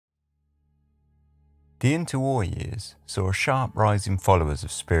The interwar years saw a sharp rise in followers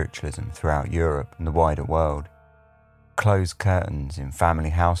of spiritualism throughout Europe and the wider world. Closed curtains in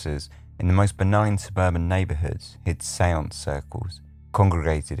family houses in the most benign suburban neighbourhoods hid seance circles,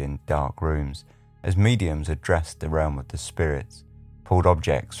 congregated in dark rooms, as mediums addressed the realm of the spirits, pulled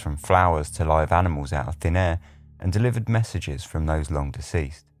objects from flowers to live animals out of thin air, and delivered messages from those long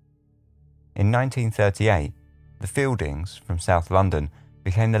deceased. In 1938, the Fieldings from South London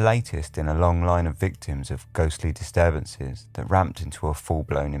became the latest in a long line of victims of ghostly disturbances that ramped into a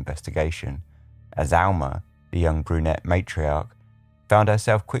full-blown investigation, as Alma, the young brunette matriarch, found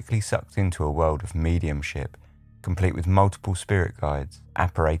herself quickly sucked into a world of mediumship, complete with multiple spirit guides,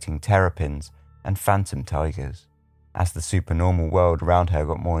 apparating terrapins, and phantom tigers. As the supernormal world around her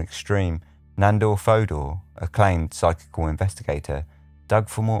got more extreme, Nandor Fodor, acclaimed psychical investigator, dug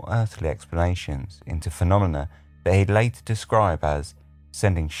for more earthly explanations into phenomena that he'd later describe as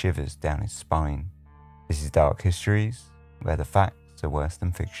sending shivers down his spine. This is Dark Histories, where the facts are worse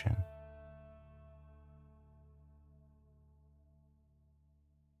than fiction.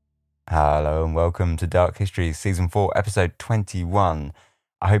 Hello and welcome to Dark Histories Season 4, Episode 21.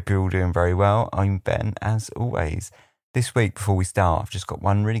 I hope you're all doing very well. I'm Ben, as always. This week, before we start, I've just got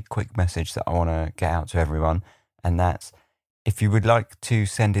one really quick message that I want to get out to everyone, and that's if you would like to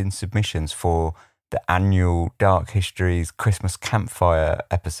send in submissions for the annual Dark Histories Christmas Campfire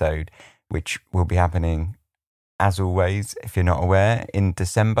episode, which will be happening, as always, if you're not aware, in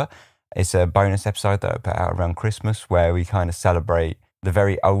December. It's a bonus episode that I put out around Christmas where we kind of celebrate the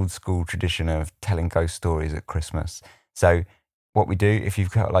very old school tradition of telling ghost stories at Christmas. So what we do, if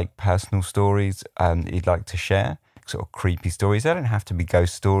you've got like personal stories that you'd like to share, sort of creepy stories, they don't have to be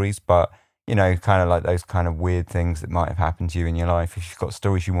ghost stories, but you know, kind of like those kind of weird things that might have happened to you in your life. If you've got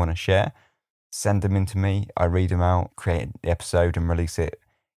stories you want to share, send them in to me. I read them out, create the episode and release it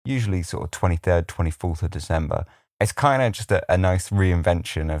usually sort of 23rd, 24th of December. It's kind of just a nice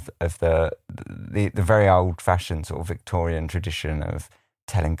reinvention of the very old-fashioned sort of Victorian tradition of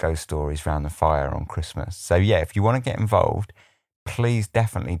telling ghost stories around the fire on Christmas. So yeah, if you want to get involved, please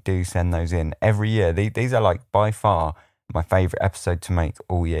definitely do send those in every year. These are like by far my favourite episode to make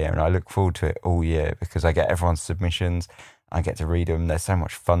all year, and I look forward to it all year because I get everyone's submissions, I get to read them, they're so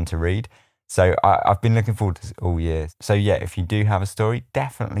much fun to read. So I've been looking forward to this all year. So yeah, if you do have a story,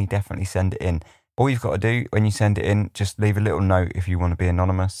 definitely send it in. All you've got to do when you send it in, just leave a little note if you want to be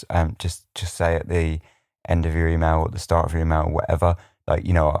anonymous. Just say at the end of your email or at the start of your email or whatever, like,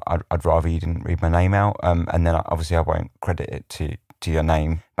 you know, I'd rather you didn't read my name out. And then obviously I won't credit it to your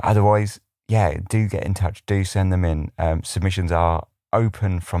name. But otherwise, yeah, do get in touch. Do send them in. Submissions are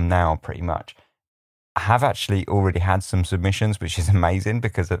open from now pretty much. I have actually already had some submissions, which is amazing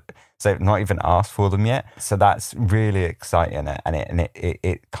because they've not even asked for them yet. So that's really exciting, and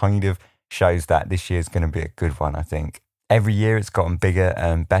it kind of shows that this year is going to be a good one, I think. Every year it's gotten bigger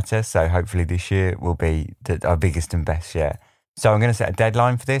and better, so hopefully this year will be our biggest and best year. So I'm going to set a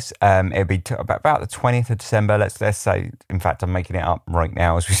deadline for this. It'll be about the 20th of December. Let's say, in fact, I'm making it up right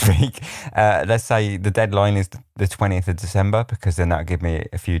now as we speak. Let's say the deadline is the 20th of December because then that'll give me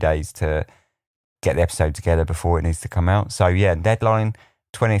a few days to get the episode together before it needs to come out. So yeah, deadline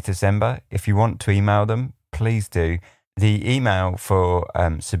 20th December. If you want to email them, please do. The email for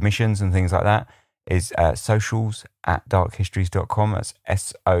submissions and things like that is socials@darkhistories.com. That's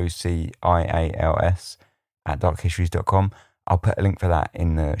SOCIALS @darkhistories.com. I'll put a link for that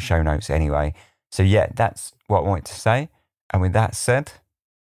in the show notes anyway. So yeah, that's what I wanted to say. And with that said,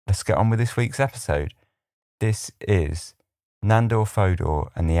 let's get on with this week's episode. This is Nandor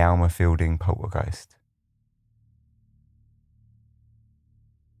Fodor and the Alma Fielding Poltergeist.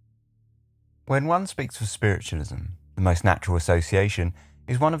 When one speaks of spiritualism, the most natural association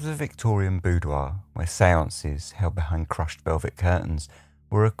is one of the Victorian boudoir, where seances held behind crushed velvet curtains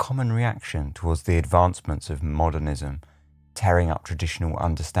were a common reaction towards the advancements of modernism, tearing up traditional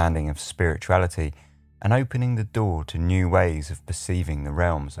understanding of spirituality and opening the door to new ways of perceiving the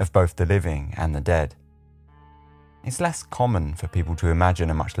realms of both the living and the dead. It's less common for people to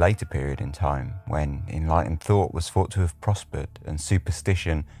imagine a much later period in time when enlightened thought was thought to have prospered and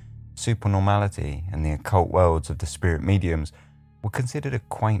superstition, supernormality and the occult worlds of the spirit mediums were considered a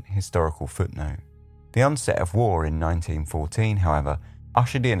quaint historical footnote. The onset of war in 1914, however,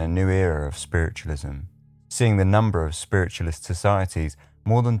 ushered in a new era of spiritualism, seeing the number of spiritualist societies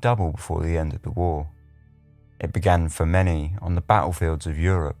more than double before the end of the war. It began for many on the battlefields of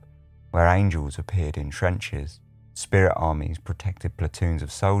Europe, where angels appeared in trenches, spirit armies protected platoons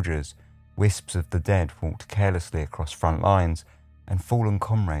of soldiers, wisps of the dead walked carelessly across front lines, and fallen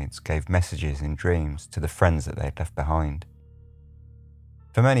comrades gave messages in dreams to the friends that they had left behind.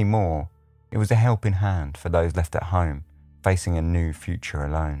 For many more, it was a helping hand for those left at home, facing a new future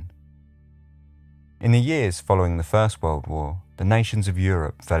alone. In the years following the First World War, the nations of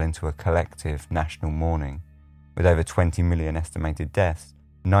Europe fell into a collective national mourning, with over 20 million estimated deaths,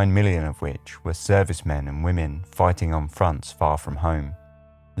 9 million of which were servicemen and women fighting on fronts far from home,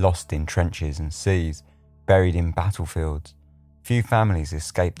 lost in trenches and seas, buried in battlefields. Few families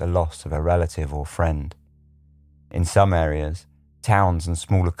escaped the loss of a relative or friend. In some areas, towns and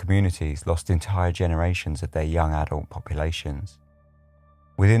smaller communities lost entire generations of their young adult populations.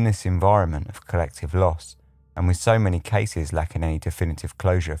 Within this environment of collective loss, and with so many cases lacking any definitive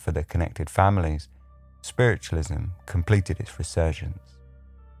closure for the connected families, spiritualism completed its resurgence.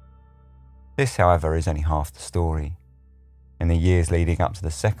 This, however, is only half the story. In the years leading up to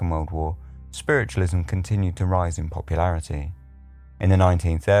the Second World War, spiritualism continued to rise in popularity. In the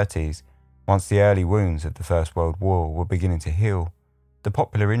 1930s, once the early wounds of the First World War were beginning to heal, the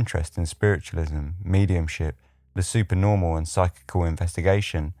popular interest in spiritualism, mediumship, the supernormal and psychical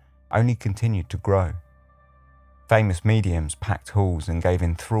investigation only continued to grow. Famous mediums packed halls and gave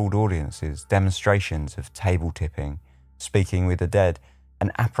enthralled audiences demonstrations of table tipping, speaking with the dead,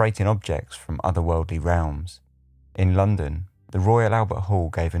 and apparating objects from otherworldly realms. In London, the Royal Albert Hall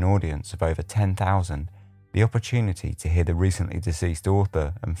gave an audience of over 10,000 the opportunity to hear the recently deceased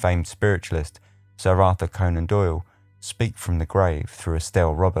author and famed spiritualist Sir Arthur Conan Doyle speak from the grave through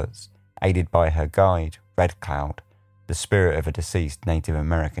Estelle Roberts, aided by her guide, Red Cloud, the spirit of a deceased Native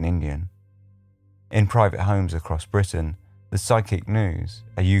American Indian. In private homes across Britain, the Psychic News,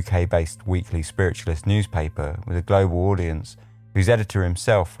 a UK-based weekly spiritualist newspaper with a global audience whose editor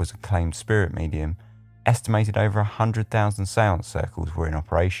himself was a claimed spirit medium, estimated over 100,000 seance circles were in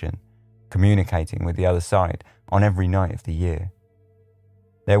operation, communicating with the other side on every night of the year.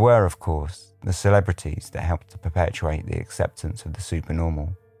 There were, of course, the celebrities that helped to perpetuate the acceptance of the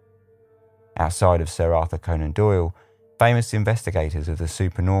supernormal. Outside of Sir Arthur Conan Doyle, famous investigators of the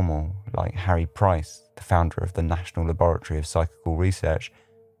supernormal, like Harry Price, the founder of the National Laboratory of Psychical Research,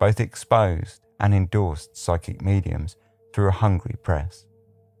 both exposed and endorsed psychic mediums through a hungry press.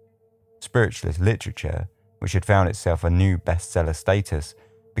 Spiritualist literature, which had found itself a new bestseller status,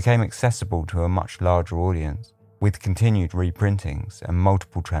 became accessible to a much larger audience, with continued reprintings and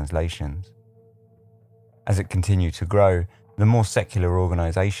multiple translations. As it continued to grow, the more secular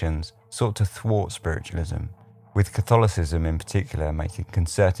organisations sought to thwart spiritualism, with Catholicism in particular making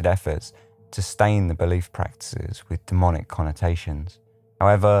concerted efforts to stain the belief practices with demonic connotations.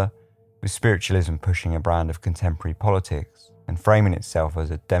 However, with spiritualism pushing a brand of contemporary politics and framing itself as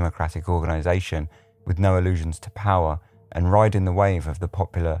a democratic organisation with no allusions to power and riding the wave of the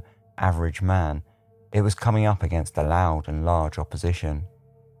popular average man, it was coming up against a loud and large opposition.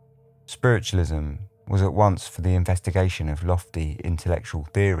 Spiritualism was at once for the investigation of lofty intellectual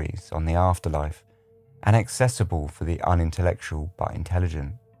theories on the afterlife and accessible for the unintellectual but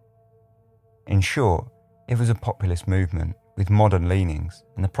intelligent. In short, it was a populist movement with modern leanings,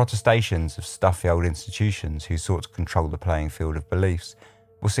 and the protestations of stuffy old institutions who sought to control the playing field of beliefs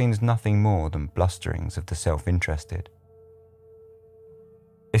were seen as nothing more than blusterings of the self-interested.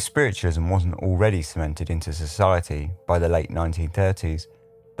 If spiritualism wasn't already cemented into society by the late 1930s,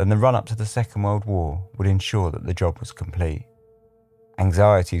 then the run-up to the Second World War would ensure that the job was complete.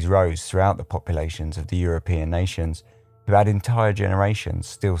 Anxieties rose throughout the populations of the European nations, who had entire generations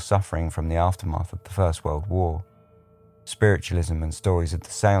still suffering from the aftermath of the First World War. Spiritualism and stories of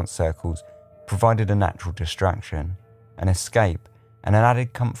the seance circles provided a natural distraction, an escape, and an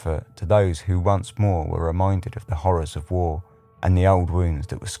added comfort to those who once more were reminded of the horrors of war and the old wounds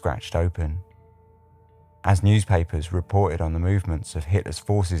that were scratched open. As newspapers reported on the movements of Hitler's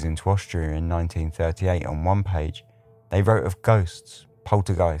forces into Austria in 1938 on one page, they wrote of ghosts,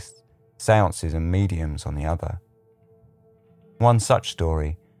 poltergeists, seances and mediums on the other. One such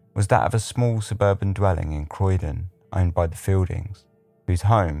story was that of a small suburban dwelling in Croydon owned by the Fieldings, whose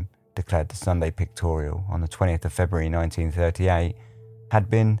home, declared the Sunday Pictorial on the 20th of February 1938, had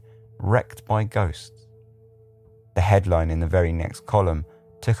been wrecked by ghosts. The headline in the very next column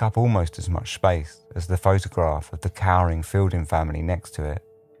took up almost as much space as the photograph of the cowering Fielding family next to it.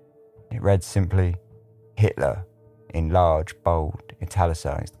 It read simply, Hitler, in large, bold,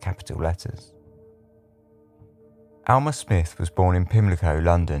 italicised capital letters. Alma Smith was born in Pimlico,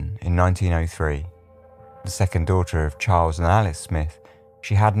 London in 1903. The second daughter of Charles and Alice Smith,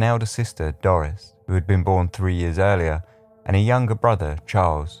 she had an elder sister, Doris, who had been born 3 years earlier, and a younger brother,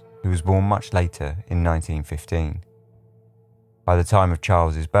 Charles, who was born much later in 1915. By the time of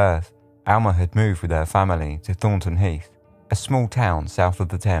Charles's birth, Alma had moved with her family to Thornton Heath, a small town south of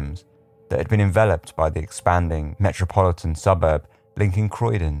the Thames that had been enveloped by the expanding metropolitan suburb linking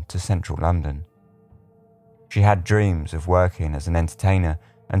Croydon to central London. She had dreams of working as an entertainer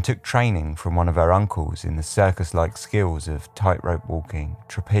and took training from one of her uncles in the circus-like skills of tightrope walking,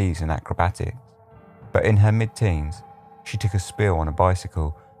 trapeze and acrobatics. But in her mid-teens, she took a spill on a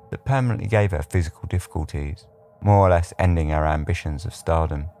bicycle that permanently gave her physical difficulties, more or less ending her ambitions of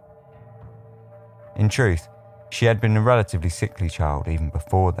stardom. In truth, she had been a relatively sickly child even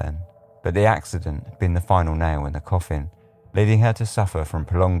before then, but the accident had been the final nail in the coffin, leading her to suffer from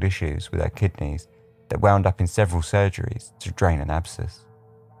prolonged issues with her kidneys that wound up in several surgeries to drain an abscess.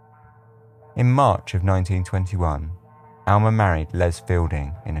 In March of 1921, Alma married Les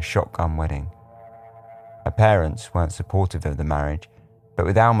Fielding in a shotgun wedding. Her parents weren't supportive of the marriage, but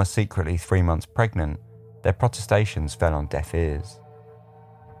with Alma secretly 3 months pregnant, their protestations fell on deaf ears.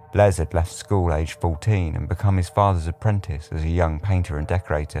 Les had left school aged 14 and become his father's apprentice as a young painter and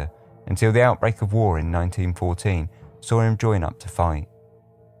decorator until the outbreak of war in 1914 saw him join up to fight.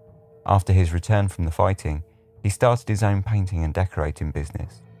 After his return from the fighting, he started his own painting and decorating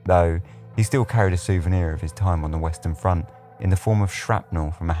business, though he still carried a souvenir of his time on the Western Front in the form of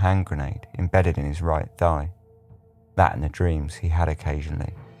shrapnel from a hand grenade embedded in his right thigh. That and the dreams he had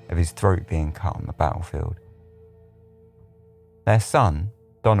occasionally of his throat being cut on the battlefield. Their son,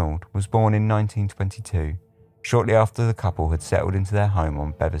 Donald, was born in 1922, shortly after the couple had settled into their home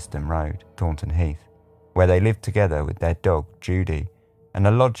on Beverston Road, Taunton Heath, where they lived together with their dog, Judy, and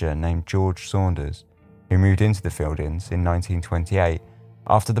a lodger named George Saunders, who moved into the Fieldings in 1928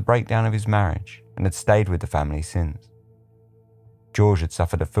 after the breakdown of his marriage and had stayed with the family since. George had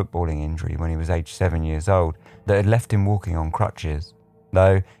suffered a footballing injury when he was aged 7 years old that had left him walking on crutches,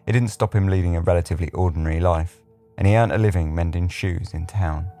 though it didn't stop him leading a relatively ordinary life, and he earned a living mending shoes in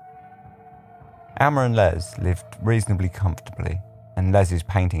town. Alma and Les lived reasonably comfortably, and Les's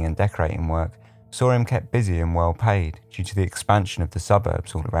painting and decorating work saw him kept busy and well paid due to the expansion of the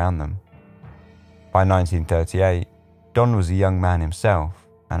suburbs all around them. By 1938, Don was a young man himself,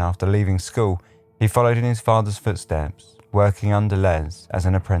 and after leaving school, he followed in his father's footsteps, working under Les as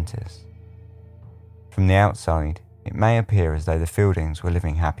an apprentice. From the outside, it may appear as though the Fieldings were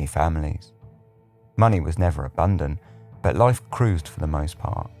living happy families. Money was never abundant, but life cruised for the most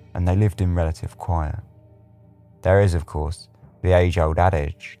part, and they lived in relative quiet. There is, of course, the age-old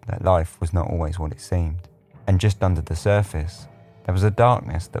adage that life was not always what it seemed, and just under the surface, there was a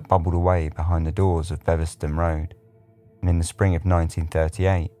darkness that bubbled away behind the doors of Beverston Road, and in the spring of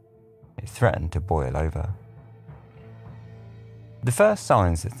 1938, it threatened to boil over. The first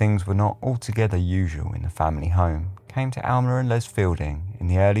signs that things were not altogether usual in the family home came to Alma and Les Fielding in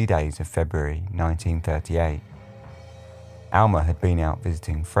the early days of February 1938. Alma had been out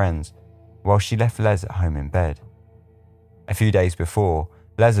visiting friends, while she left Les at home in bed. A few days before,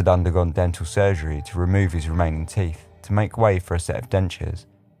 Les had undergone dental surgery to remove his remaining teeth to make way for a set of dentures,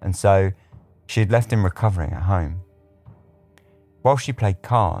 and so she had left him recovering at home. While she played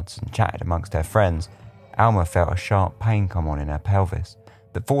cards and chatted amongst her friends, Alma felt a sharp pain come on in her pelvis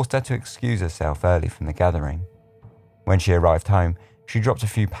that forced her to excuse herself early from the gathering. When she arrived home, she dropped a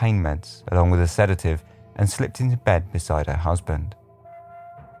few pain meds along with a sedative and slipped into bed beside her husband.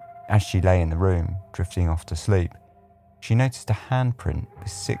 As she lay in the room, drifting off to sleep, she noticed a handprint with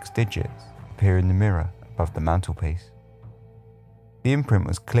 6 digits appear in the mirror above the mantelpiece. The imprint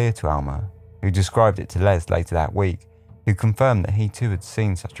was clear to Alma, who described it to Les later that week, who confirmed that he too had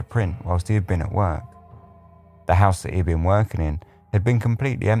seen such a print whilst he had been at work. The house that he had been working in had been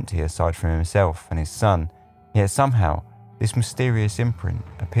completely empty aside from himself and his son, yet somehow this mysterious imprint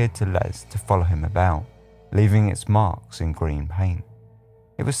appeared to Les to follow him about, leaving its marks in green paint.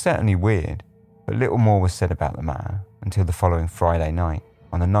 It was certainly weird, but little more was said about the matter until the following Friday night,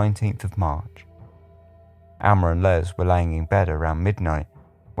 on the 19th of March. Alma and Les were laying in bed around midnight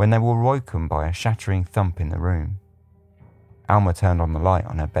when they were woken by a shattering thump in the room. Alma turned on the light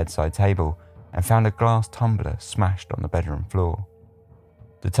on her bedside table and found a glass tumbler smashed on the bedroom floor.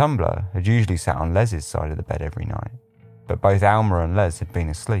 The tumbler had usually sat on Les's side of the bed every night, but both Alma and Les had been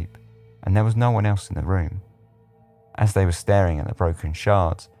asleep, and there was no one else in the room. As they were staring at the broken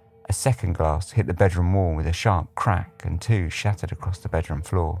shards, a second glass hit the bedroom wall with a sharp crack and 2 shattered across the bedroom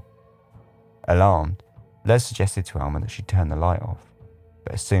floor. Alarmed, Les suggested to Alma that she turn the light off,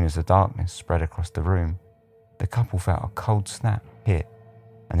 but as soon as the darkness spread across the room, the couple felt a cold snap hit,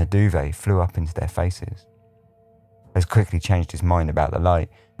 and the duvet flew up into their faces. Les quickly changed his mind about the light,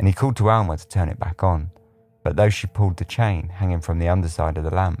 and he called to Alma to turn it back on, but though she pulled the chain hanging from the underside of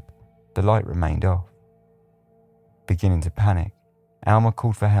the lamp, the light remained off. Beginning to panic, Alma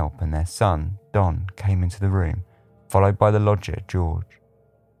called for help, and their son, Don, came into the room, followed by the lodger, George.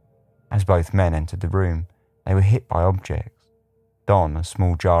 As both men entered the room, they were hit by objects. Don a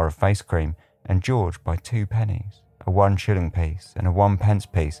small jar of face cream, and George by 2 pennies, a 1 shilling piece and a 1 pence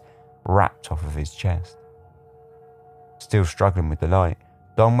piece wrapped off of his chest. Still struggling with the light,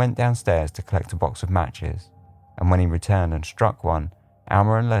 Don went downstairs to collect a box of matches, and when he returned and struck one,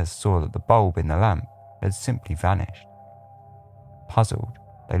 Alma and Les saw that the bulb in the lamp had simply vanished. Puzzled,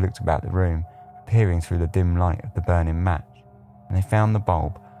 they looked about the room, peering through the dim light of the burning match, and they found the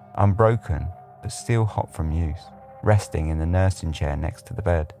bulb, unbroken but still hot from use, resting in the nursing chair next to the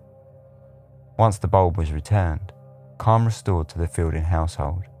bed. Once the bulb was returned, calm restored to the Fielding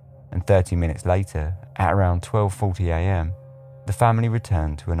household, and 30 minutes later, at around 12:40 a.m, the family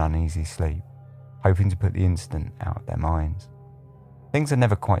returned to an uneasy sleep, hoping to put the incident out of their minds. Things are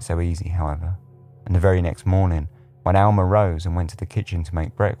never quite so easy, however, and the very next morning, when Alma rose and went to the kitchen to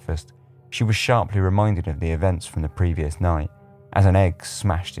make breakfast, she was sharply reminded of the events from the previous night as an egg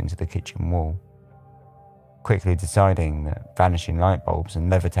smashed into the kitchen wall. Quickly deciding that vanishing light bulbs and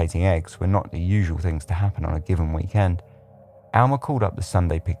levitating eggs were not the usual things to happen on a given weekend, Alma called up the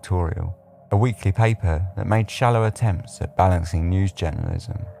Sunday Pictorial, a weekly paper that made shallow attempts at balancing news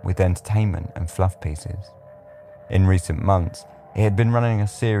journalism with entertainment and fluff pieces. In recent months, it had been running a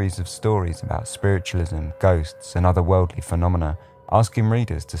series of stories about spiritualism, ghosts, and other worldly phenomena, asking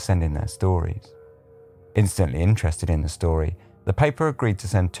readers to send in their stories. Instantly interested in the story, the paper agreed to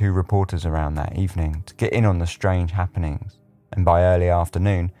send 2 reporters around that evening to get in on the strange happenings, and by early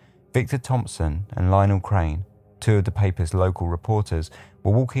afternoon, Victor Thompson and Lionel Crane, 2 of the paper's local reporters,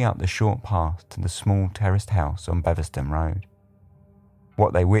 were walking up the short path to the small terraced house on Beverston Road.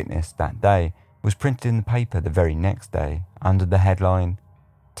 What they witnessed that day was printed in the paper the very next day under the headline,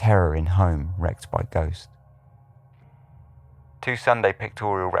 "Terror in Home Wrecked by Ghost." 2 Sunday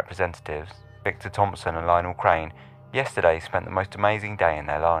Pictorial representatives, Victor Thompson and Lionel Crane, yesterday spent the most amazing day in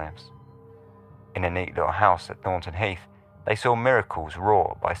their lives. In a neat little house at Thornton Heath, they saw miracles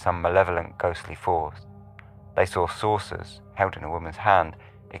wrought by some malevolent ghostly force. They saw saucers, held in a woman's hand,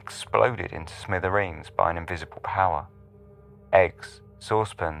 exploded into smithereens by an invisible power. Eggs,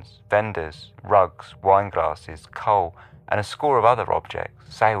 saucepans, vendors, rugs, wine glasses, coal, and a score of other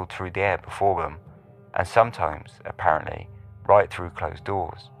objects sailed through the air before them, and sometimes, apparently, right through closed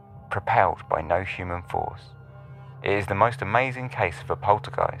doors, propelled by no human force. It is the most amazing case of a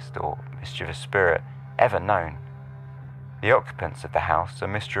poltergeist, or mischievous spirit, ever known. The occupants of the house are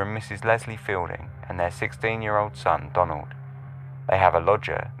Mr. and Mrs. Leslie Fielding and their 16-year-old son, Donald. They have a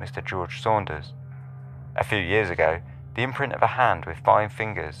lodger, Mr. George Saunders. A few years ago, the imprint of a hand with 5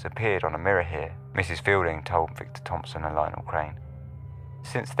 fingers appeared on a mirror here, Mrs. Fielding told Victor Thompson and Lionel Crane.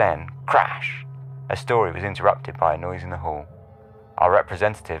 Since then, crash! Her story was interrupted by a noise in the hall. Our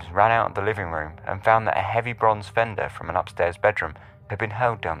representatives ran out of the living room and found that a heavy bronze fender from an upstairs bedroom had been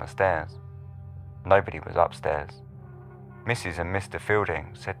hurled down the stairs. Nobody was upstairs. Mrs. and Mr.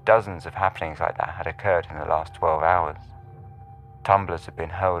 Fielding said dozens of happenings like that had occurred in the last 12 hours. Tumblers had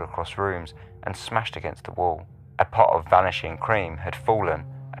been hurled across rooms and smashed against the wall. A pot of vanishing cream had fallen,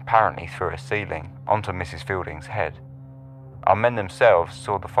 apparently through a ceiling, onto Mrs. Fielding's head. Our men themselves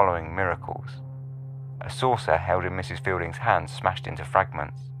saw the following miracles. A saucer held in Mrs. Fielding's hand smashed into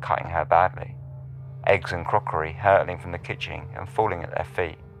fragments, cutting her badly. Eggs and crockery hurtling from the kitchen and falling at their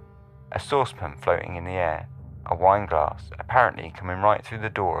feet. A saucepan floating in the air. A wine glass apparently coming right through the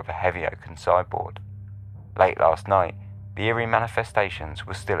door of a heavy oaken sideboard. Late last night, the eerie manifestations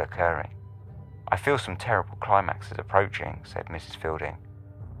were still occurring. "I feel some terrible climaxes approaching," said Mrs. Fielding.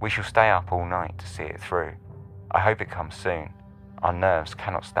 "We shall stay up all night to see it through. I hope it comes soon. Our nerves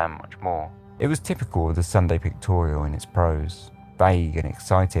cannot stand much more." It was typical of the Sunday Pictorial in its prose, vague and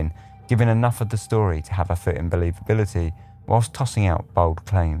exciting, giving enough of the story to have a foot in believability, whilst tossing out bold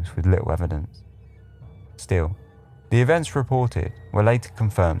claims with little evidence. Still, the events reported were later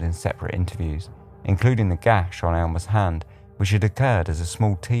confirmed in separate interviews, including the gash on Alma's hand, which had occurred as a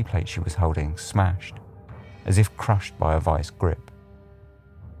small tea plate she was holding smashed, as if crushed by a vice grip.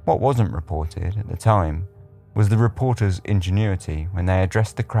 What wasn't reported at the time was the reporters' ingenuity when they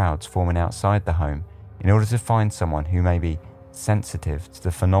addressed the crowds forming outside the home in order to find someone who may be sensitive to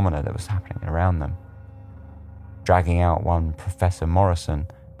the phenomena that was happening around them. Dragging out one Professor Morrison,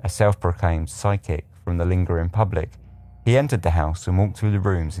 a self-proclaimed psychic from the lingering public, he entered the house and walked through the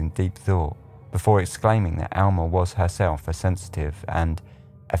rooms in deep thought before exclaiming that Alma was herself a sensitive and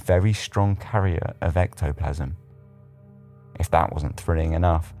a very strong carrier of ectoplasm. If that wasn't thrilling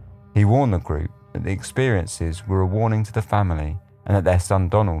enough, he warned the group that the experiences were a warning to the family and that their son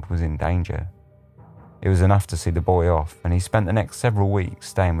Donald was in danger. It was enough to see the boy off, and he spent the next several weeks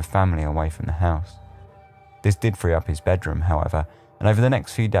staying with family away from the house. This did free up his bedroom, however, and over the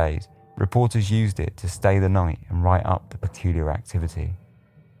next few days, reporters used it to stay the night and write up the peculiar activity.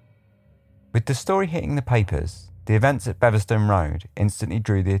 With the story hitting the papers, the events at Beverstone Road instantly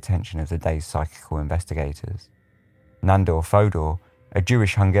drew the attention of the day's psychical investigators. Nandor Fodor, a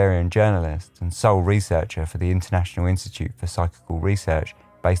Jewish-Hungarian journalist and sole researcher for the International Institute for Psychical Research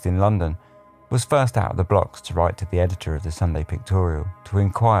based in London, was first out of the blocks to write to the editor of the Sunday Pictorial to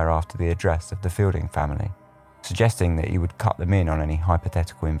inquire after the address of the Fielding family, suggesting that he would cut them in on any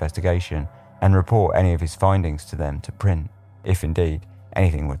hypothetical investigation and report any of his findings to them to print, if indeed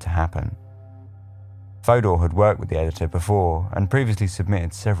anything were to happen. Fodor had worked with the editor before and previously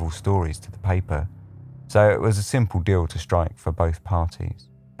submitted several stories to the paper, so it was a simple deal to strike for both parties,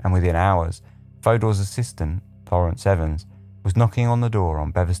 and within hours, Fodor's assistant, Florence Evans, was knocking on the door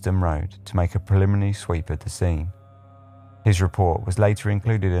on Beverstone Road to make a preliminary sweep of the scene. His report was later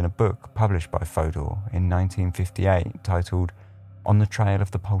included in a book published by Fodor in 1958 titled On the Trail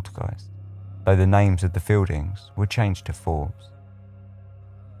of the Poltergeist, though the names of the Fieldings were changed to Forbes.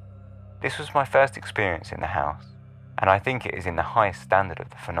 This was my first experience in the house, and I think it is in the highest standard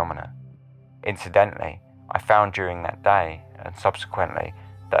of the phenomena. Incidentally, I found during that day, and subsequently,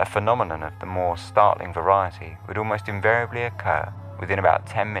 that a phenomenon of the more startling variety would almost invariably occur within about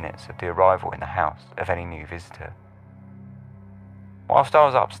 10 minutes of the arrival in the house of any new visitor. Whilst I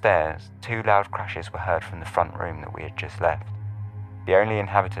was upstairs, 2 loud crashes were heard from the front room that we had just left. The only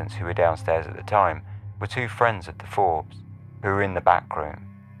inhabitants who were downstairs at the time were 2 friends of the Forbes, who were in the back room.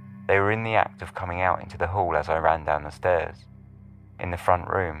 They were in the act of coming out into the hall as I ran down the stairs. In the front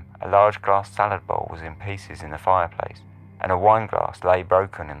room, a large glass salad bowl was in pieces in the fireplace, and a wine glass lay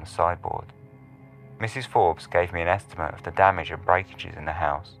broken in the sideboard. Mrs. Forbes gave me an estimate of the damage and breakages in the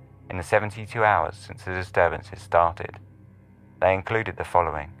house in the 72 hours since the disturbances started. They included the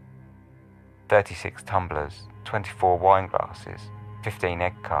following: 36 tumblers, 24 wine glasses, 15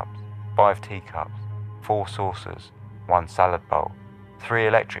 egg cups, 5 teacups, 4 saucers, 1 salad bowl, 3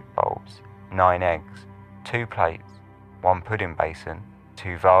 electric bulbs, 9 eggs, 2 plates, 1 pudding basin,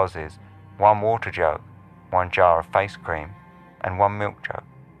 2 vases, 1 water jug, 1 jar of face cream, and 1 milk jug.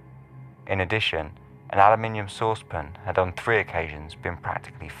 In addition, an aluminium saucepan had on 3 occasions been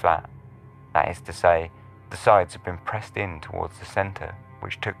practically flat. That is to say, the sides had been pressed in towards the centre,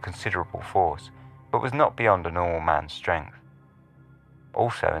 which took considerable force, but was not beyond a normal man's strength.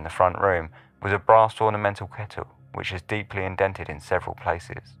 Also in the front room was a brass ornamental kettle, which is deeply indented in several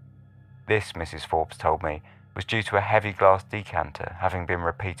places. This, Mrs. Forbes told me, was due to a heavy glass decanter having been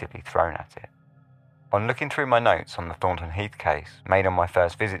repeatedly thrown at it. On looking through my notes on the Thornton Heath case, made on my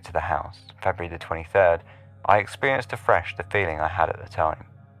first visit to the house, February the 23rd, I experienced afresh the feeling I had at the time.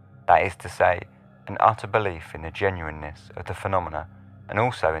 That is to say, an utter belief in the genuineness of the phenomena and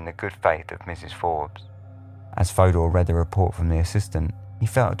also in the good faith of Mrs. Forbes. As Fodor read the report from the assistant, he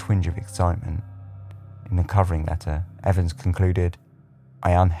felt a twinge of excitement. In the covering letter, Evans concluded,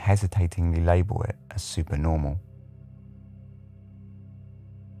 "I unhesitatingly label it as supernormal."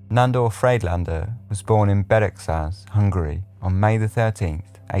 Nandor Fodor was born in Beregszás, Hungary, on May the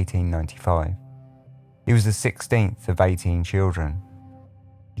 13th, 1895. He was the 16th of 18 children.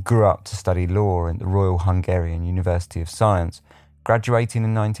 He grew up to study law at the Royal Hungarian University of Science, graduating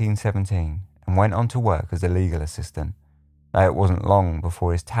in 1917, and went on to work as a legal assistant, though it wasn't long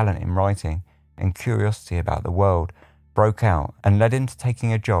before his talent in writing and curiosity about the world broke out and led him to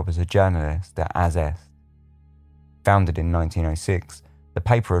taking a job as a journalist at Az Est. Founded in 1906, the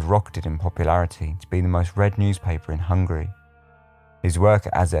paper had rocketed in popularity to be the most read newspaper in Hungary. His work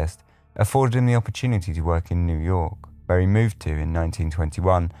at Az Est afforded him the opportunity to work in New York, where he moved to in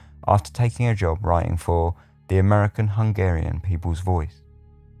 1921 after taking a job writing for the American Hungarian People's Voice.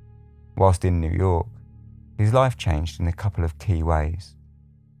 Whilst in New York, his life changed in a couple of key ways.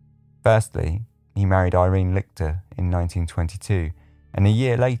 Firstly, he married Irene Lichter in 1922, and a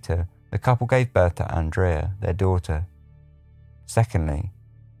year later, the couple gave birth to Andrea, their daughter. Secondly,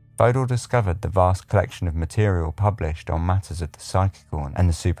 Fodor discovered the vast collection of material published on matters of the psychical and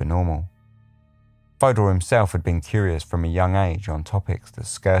the supernormal. Fodor himself had been curious from a young age on topics that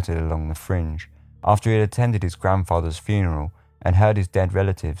skirted along the fringe after he had attended his grandfather's funeral and heard his dead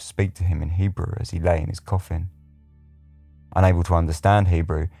relatives speak to him in Hebrew as he lay in his coffin. Unable to understand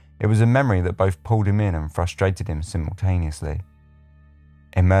Hebrew, it was a memory that both pulled him in and frustrated him simultaneously.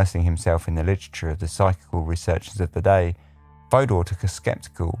 Immersing himself in the literature of the psychical researchers of the day, Fodor took a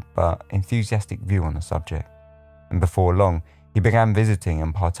sceptical but enthusiastic view on the subject, and before long he began visiting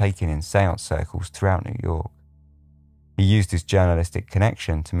and partaking in seance circles throughout New York. He used his journalistic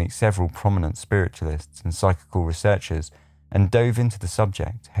connection to meet several prominent spiritualists and psychical researchers and dove into the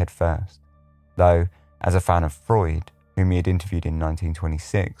subject head first, though, as a fan of Freud, whom he had interviewed in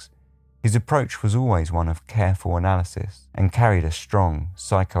 1926, His approach was always one of careful analysis and carried a strong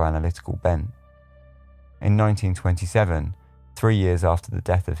psychoanalytical bent. In 1927, 3 years after the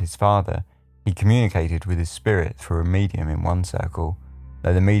death of his father, he communicated with his spirit through a medium in one circle,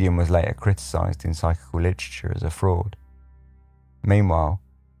 though the medium was later criticised in psychical literature as a fraud. Meanwhile,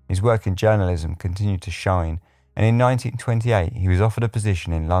 his work in journalism continued to shine, and in 1928 he was offered a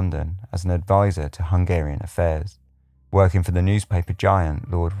position in London as an advisor to Hungarian affairs, working for the newspaper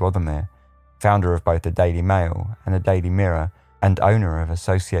giant Lord Rothermere, founder of both the Daily Mail and the Daily Mirror and owner of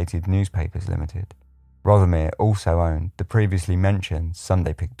Associated Newspapers Limited. Rothermere also owned the previously mentioned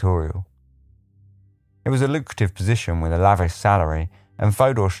Sunday Pictorial. It was a lucrative position with a lavish salary, and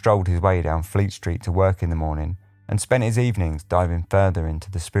Fodor strolled his way down Fleet Street to work in the morning and spent his evenings diving further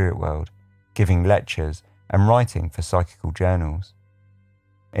into the spirit world, giving lectures and writing for psychical journals.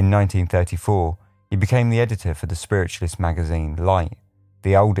 In 1934, he became the editor for the spiritualist magazine Light,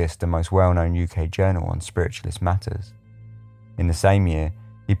 the oldest and most well-known UK journal on spiritualist matters. In the same year,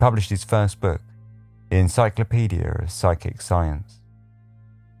 he published his first book, The Encyclopedia of Psychic Science.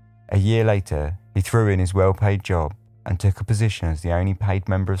 A year later, he threw in his well-paid job and took a position as the only paid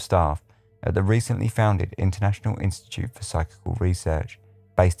member of staff at the recently founded International Institute for Psychical Research,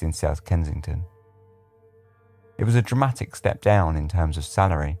 based in South Kensington. It was a dramatic step down in terms of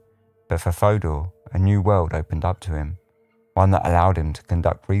salary, but for Fodor, a new world opened up to him, one that allowed him to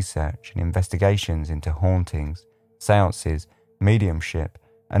conduct research and investigations into hauntings, seances, mediumship,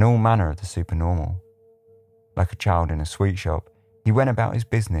 and all manner of the supernormal. Like a child in a sweet shop, he went about his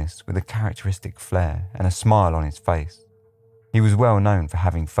business with a characteristic flair and a smile on his face. He was well known for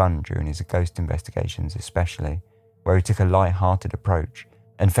having fun during his ghost investigations especially, where he took a light-hearted approach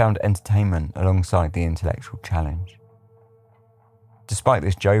and found entertainment alongside the intellectual challenge. Despite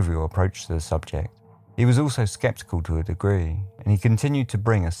this jovial approach to the subject, he was also sceptical to a degree, and he continued to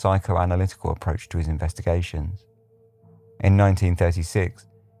bring a psychoanalytical approach to his investigations. In 1936,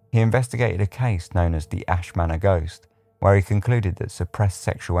 he investigated a case known as the Ash Manor Ghost, where he concluded that suppressed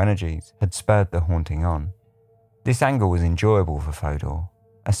sexual energies had spurred the haunting on. This angle was enjoyable for Fodor.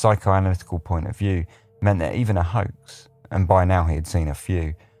 A psychoanalytical point of view meant that even a hoax, and by now he had seen a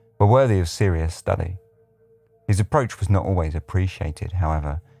few, were worthy of serious study. His approach was not always appreciated,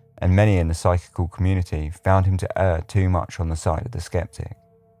 however, and many in the psychical community found him to err too much on the side of the skeptic.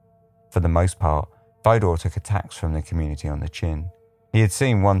 For the most part, Fodor took attacks from the community on the chin. He had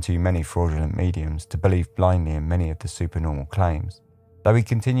seen one too many fraudulent mediums to believe blindly in many of the supernormal claims, though he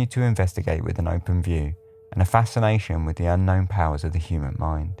continued to investigate with an open view and a fascination with the unknown powers of the human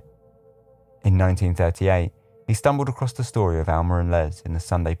mind. In 1938, he stumbled across the story of Alma and Les in the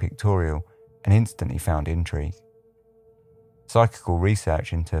Sunday Pictorial and instantly found intrigue. Psychical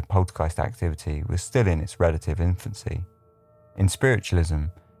research into poltergeist activity was still in its relative infancy. In spiritualism,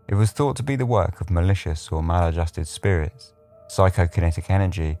 it was thought to be the work of malicious or maladjusted spirits, psychokinetic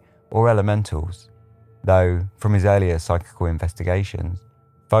energy, or elementals, though, from his earlier psychical investigations,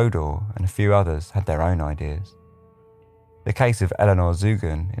 Fodor and a few others had their own ideas. The case of Eleanor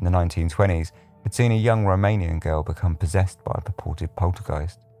Zugan in the 1920s had seen a young Romanian girl become possessed by a purported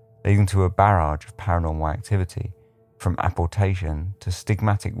poltergeist, leading to a barrage of paranormal activity, from apportation to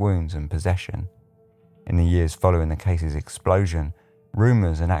stigmatic wounds and possession. In the years following the case's explosion,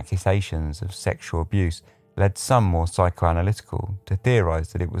 rumours and accusations of sexual abuse led some more psychoanalytical to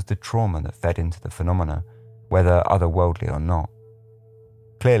theorise that it was the trauma that fed into the phenomena, whether otherworldly or not.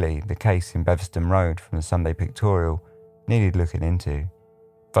 Clearly, the case in Beverston Road from the Sunday Pictorial needed looking into.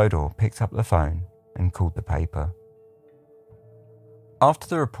 Fodor picked up the phone and called the paper. After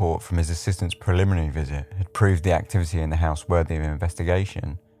the report from his assistant's preliminary visit had proved the activity in the house worthy of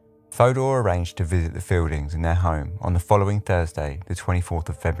investigation, Fodor arranged to visit the Fieldings in their home on the following Thursday, the 24th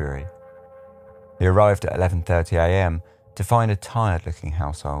of February. He arrived at 11:30 a.m. to find a tired-looking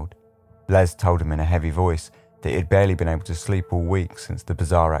household. Les told him in a heavy voice that he had barely been able to sleep all week since the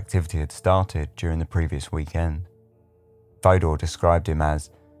bizarre activity had started during the previous weekend. Fodor described him as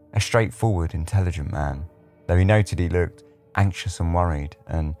a straightforward, intelligent man, though he noted he looked anxious and worried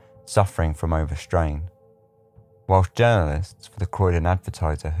and suffering from overstrain. Whilst journalists for the Croydon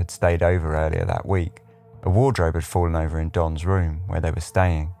Advertiser had stayed over earlier that week, a wardrobe had fallen over in Don's room where they were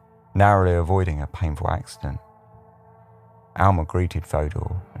staying, narrowly avoiding a painful accident. Alma greeted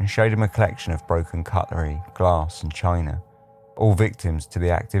Fodor and showed him a collection of broken cutlery, glass and china, all victims to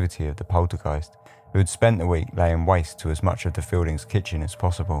the activity of the poltergeist, who had spent the week laying waste to as much of the Fieldings' kitchen as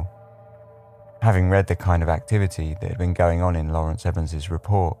possible. Having read the kind of activity that had been going on in Lawrence Evans's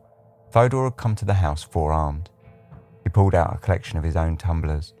report, Fodor had come to the house forearmed. He pulled out a collection of his own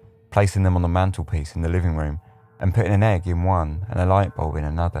tumblers, placing them on the mantelpiece in the living room and putting an egg in one and a light bulb in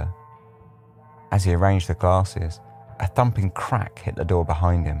another. As he arranged the glasses, a thumping crack hit the door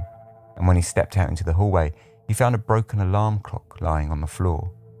behind him, and when he stepped out into the hallway, he found a broken alarm clock lying on the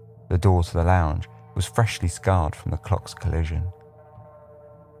floor. The door to the lounge was freshly scarred from the clock's collision.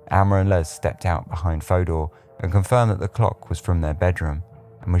 Alma and Les stepped out behind Fodor and confirmed that the clock was from their bedroom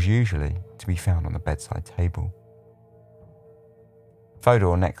and was usually to be found on the bedside table.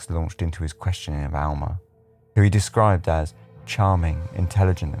 Fodor next launched into his questioning of Alma, who he described as charming,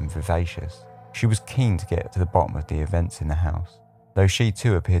 intelligent and vivacious. She was keen to get to the bottom of the events in the house, though she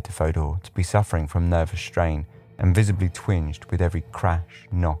too appeared to Fodor to be suffering from nervous strain and visibly twinged with every crash,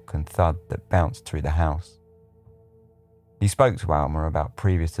 knock and thud that bounced through the house. He spoke to Alma about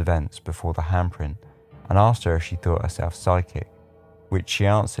previous events before the handprint and asked her if she thought herself psychic, which she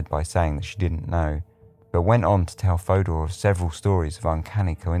answered by saying that she didn't know, but went on to tell Fodor of several stories of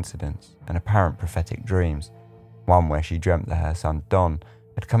uncanny coincidence and apparent prophetic dreams, one where she dreamt that her son Don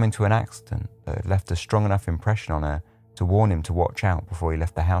had come into an accident that had left a strong enough impression on her to warn him to watch out before he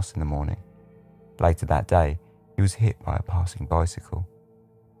left the house in the morning. Later that day, he was hit by a passing bicycle.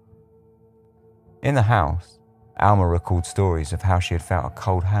 In the house, Alma recalled stories of how she had felt a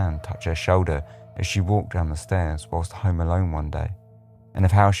cold hand touch her shoulder as she walked down the stairs whilst home alone one day, and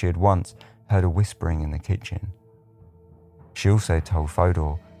of how she had once heard a whispering in the kitchen. She also told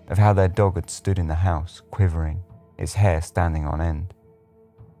Fodor of how their dog had stood in the house, quivering, its hair standing on end.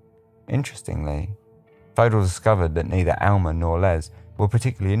 Interestingly, Fodor discovered that neither Alma nor Les were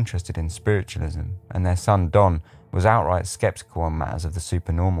particularly interested in spiritualism, and their son Don was outright sceptical on matters of the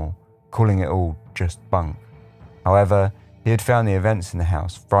supernormal, calling it all just bunk. However, he had found the events in the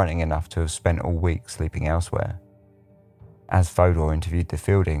house frightening enough to have spent all week sleeping elsewhere. As Fodor interviewed the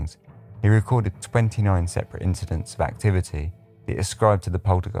Fieldings, he recorded 29 separate incidents of activity that he ascribed to the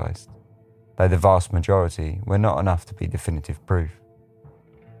poltergeist, though the vast majority were not enough to be definitive proof.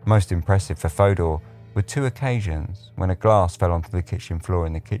 Most impressive for Fodor were two occasions when a glass fell onto the kitchen floor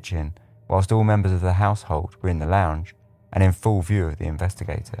in the kitchen whilst all members of the household were in the lounge and in full view of the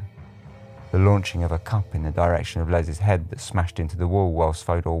investigator. The launching of a cup in the direction of Les's head that smashed into the wall whilst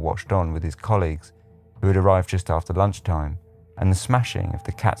Fodor watched on with his colleagues, who had arrived just after lunchtime, and the smashing of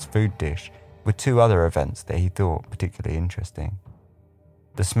the cat's food dish were two other events that he thought particularly interesting.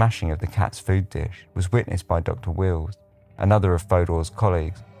 The smashing of the cat's food dish was witnessed by Dr. Wills, another of Fodor's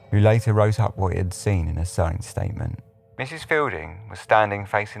colleagues, who later wrote up what he had seen in a signed statement. Mrs. Fielding was standing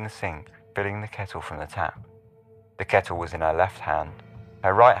facing the sink, filling the kettle from the tap. The kettle was in her left hand.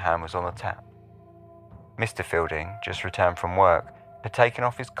 Her right hand was on the tap. Mr. Fielding, just returned from work, had taken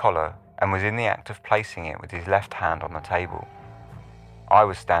off his collar and was in the act of placing it with his left hand on the table. I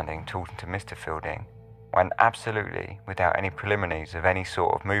was standing talking to Mr. Fielding when, absolutely without any preliminaries of any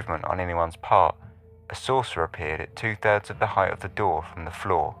sort of movement on anyone's part, a saucer appeared at 2/3 of the height of the door from the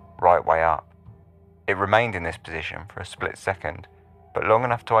floor, right way up. It remained in this position for a split second, but long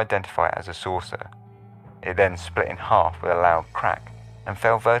enough to identify it as a saucer. It then split in half with a loud crack and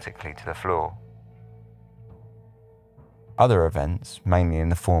fell vertically to the floor. Other events, mainly in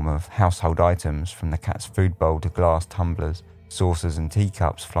the form of household items from the cat's food bowl to glass tumblers, saucers and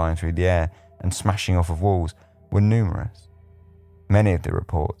teacups flying through the air and smashing off of walls, were numerous. Many of the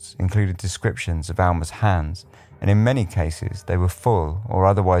reports included descriptions of Alma's hands, and in many cases they were full or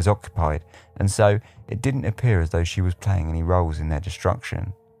otherwise occupied, and so it didn't appear as though she was playing any roles in their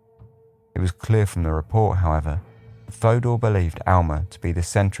destruction. It was clear from the report, however, that Fodor believed Alma to be the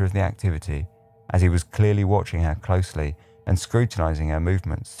centre of the activity, as he was clearly watching her closely and scrutinising her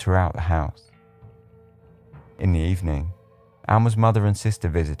movements throughout the house. In the evening, Alma's mother and sister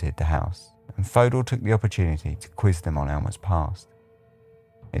visited the house, and Fodor took the opportunity to quiz them on Alma's past.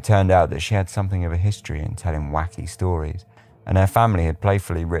 It turned out that she had something of a history in telling wacky stories, and her family had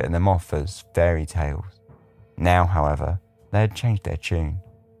playfully written them off as fairy tales. Now, however, they had changed their tune.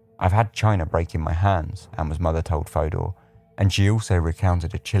 "I've had china break in my hands," Alma's mother told Fodor, and she also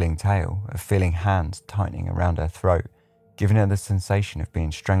recounted a chilling tale of feeling hands tightening around her throat, giving her the sensation of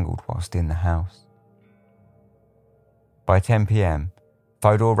being strangled whilst in the house. By 10 p.m,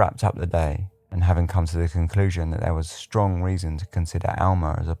 Fodor wrapped up the day, and having come to the conclusion that there was strong reason to consider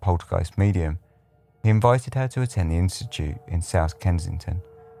Alma as a poltergeist medium, he invited her to attend the Institute in South Kensington,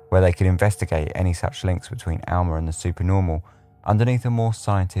 where they could investigate any such links between Alma and the supernormal underneath a more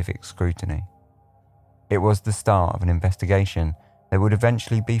scientific scrutiny. It was the start of an investigation that would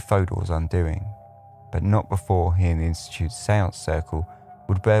eventually be Fodor's undoing, but not before he and the Institute's seance circle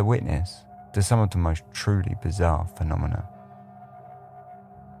would bear witness to some of the most truly bizarre phenomena.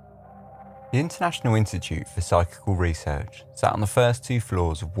 The International Institute for Psychical Research sat on the first two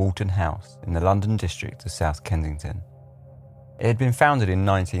floors of Walton House in the London district of South Kensington. It had been founded in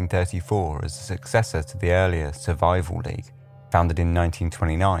 1934 as a successor to the earlier Survival League, founded in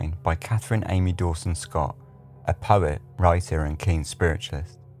 1929 by Catherine Amy Dawson Scott, a poet, writer and keen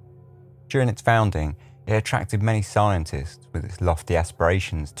spiritualist. During its founding, it attracted many scientists with its lofty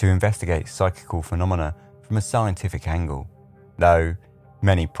aspirations to investigate psychical phenomena from a scientific angle, though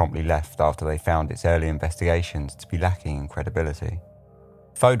many promptly left after they found its early investigations to be lacking in credibility.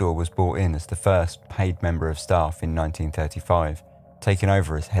 Fodor was brought in as the first paid member of staff in 1935, taking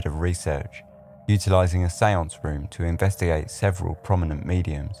over as head of research, utilising a seance room to investigate several prominent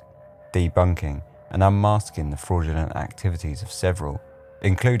mediums, debunking and unmasking the fraudulent activities of several,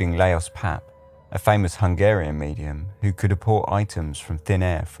 including Lajos Pap, a famous Hungarian medium who could apport items from thin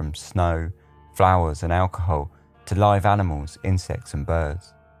air from snow, flowers and alcohol to live animals, insects and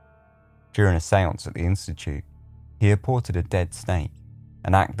birds. During a seance at the Institute, he apported a dead snake,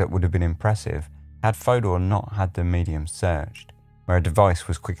 an act that would have been impressive had Fodor not had the medium searched, where a device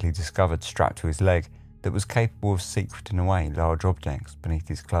was quickly discovered strapped to his leg that was capable of secreting away large objects beneath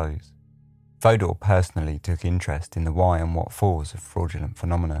his clothes. Fodor personally took interest in the why and what fors of fraudulent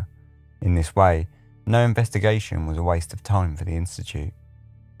phenomena. In this way, no investigation was a waste of time for the Institute.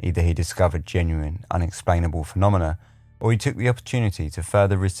 Either he discovered genuine, unexplainable phenomena, or he took the opportunity to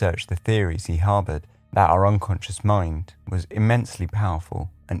further research the theories he harboured that our unconscious mind was immensely powerful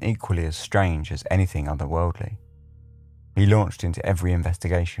and equally as strange as anything otherworldly. He launched into every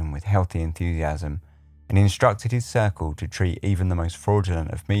investigation with healthy enthusiasm and instructed his circle to treat even the most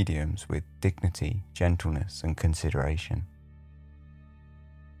fraudulent of mediums with dignity, gentleness and consideration.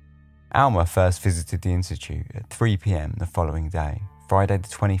 Alma first visited the Institute at 3 p.m. the following day, Friday the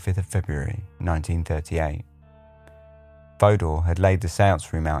 25th of February, 1938. Fodor had laid the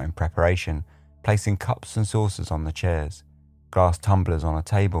seance room out in preparation, placing cups and saucers on the chairs, glass tumblers on a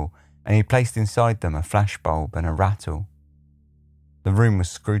table, and he placed inside them a flashbulb and a rattle. The room was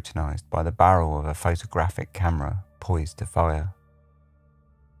scrutinised by the barrel of a photographic camera poised to fire.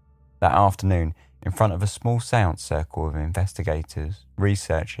 That afternoon, in front of a small seance circle of investigators,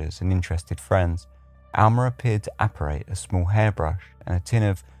 researchers and interested friends, Alma appeared to apparate a small hairbrush and a tin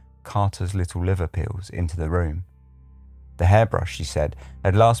of Carter's Little Liver Pills into the room. The hairbrush, she said,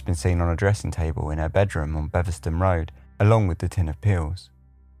 had last been seen on a dressing table in her bedroom on Beverston Road, along with the tin of pills.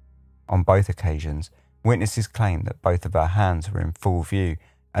 On both occasions, witnesses claimed that both of her hands were in full view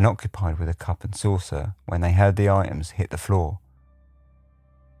and occupied with a cup and saucer when they heard the items hit the floor.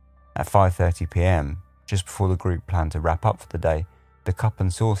 At 5:30 p.m, just before the group planned to wrap up for the day, the cup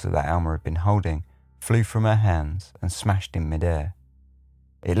and saucer that Alma had been holding flew from her hands and smashed in midair.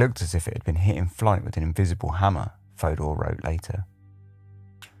 It looked as if it had been hit in flight with an invisible hammer, Fodor wrote later.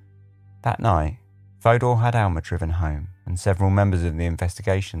 That night, Fodor had Alma driven home, and several members of the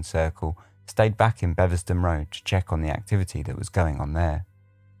investigation circle stayed back in Beverston Road to check on the activity that was going on there.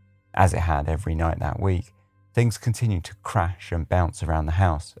 As it had every night that week, things continued to crash and bounce around the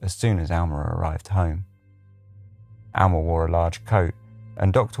house as soon as Alma arrived home. Alma wore a large coat,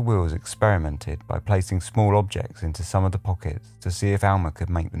 and Dr. Wills experimented by placing small objects into some of the pockets to see if Alma could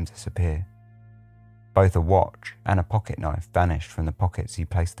make them disappear. Both a watch and a pocket knife vanished from the pockets he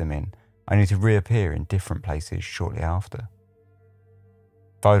placed them in, only to reappear in different places shortly after.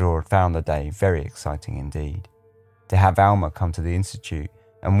 Fodor had found the day very exciting indeed. To have Alma come to the Institute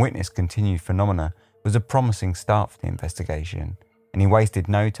and witness continued phenomena was a promising start for the investigation, and he wasted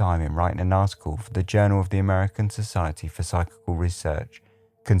no time in writing an article for the Journal of the American Society for Psychical Research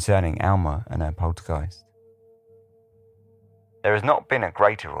concerning Alma and her poltergeist. There has not been a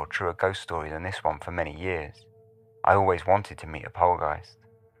greater or truer ghost story than this one for many years. I always wanted to meet a poltergeist.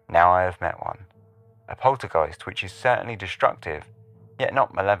 Now I have met one. A poltergeist which is certainly destructive, yet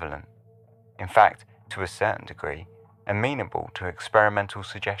not malevolent. In fact, to a certain degree, amenable to experimental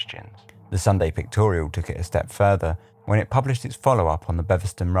suggestions. The Sunday Pictorial took it a step further when it published its follow-up on the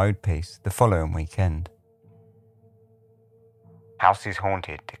Beverston Road piece the following weekend. House is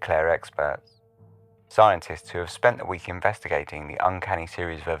haunted, declare experts. Scientists who have spent the week investigating the uncanny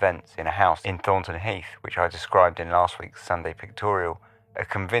series of events in a house in Thornton Heath, which I described in last week's Sunday Pictorial, are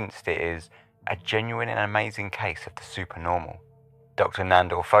convinced it is a genuine and amazing case of the supernormal. Dr.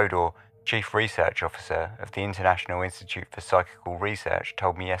 Nandor Fodor, Chief Research Officer of the International Institute for Psychical Research,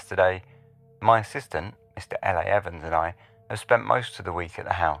 told me yesterday, "My assistant, Mr. L.A. Evans, and I have spent most of the week at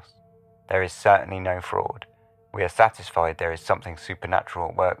the house. There is certainly no fraud. We are satisfied there is something supernatural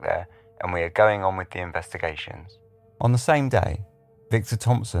at work there, and we are going on with the investigations." On the same day, Victor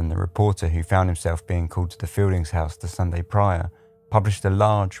Thompson, the reporter who found himself being called to the Fieldings house the Sunday prior, published a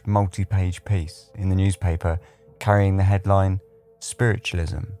large, multi-page piece in the newspaper carrying the headline,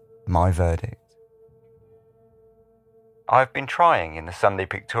 "Spiritualism, My Verdict." I've been trying in the Sunday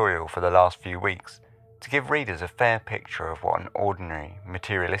Pictorial for the last few weeks to give readers a fair picture of what an ordinary,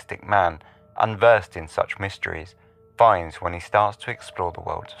 materialistic man, unversed in such mysteries, finds when he starts to explore the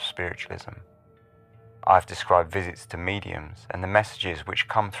worlds of spiritualism. I've described visits to mediums and the messages which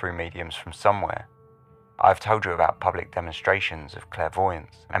come through mediums from somewhere. I've told you about public demonstrations of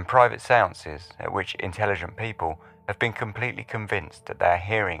clairvoyance and private seances at which intelligent people have been completely convinced that they are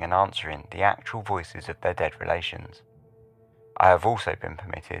hearing and answering the actual voices of their dead relations. I have also been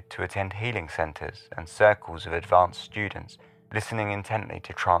permitted to attend healing centres and circles of advanced students listening intently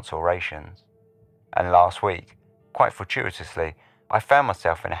to trance orations. And last week, quite fortuitously, I found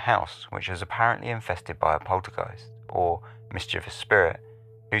myself in a house which was apparently infested by a poltergeist, or mischievous spirit,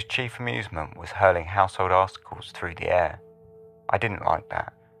 whose chief amusement was hurling household articles through the air. I didn't like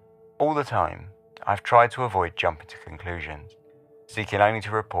that. All the time, I've tried to avoid jumping to conclusions, seeking only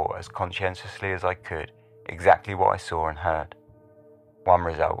to report as conscientiously as I could exactly what I saw and heard. One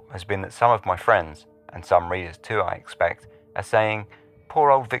result has been that some of my friends, and some readers too I expect, are saying, "Poor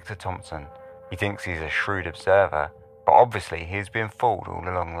old Victor Thompson, he thinks he's a shrewd observer, but obviously he has been fooled all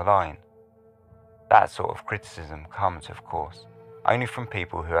along the line." That sort of criticism comes, of course, only from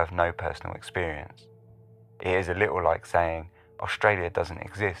people who have no personal experience. It is a little like saying, Australia doesn't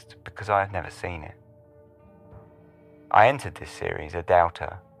exist because I have never seen it. I entered this series a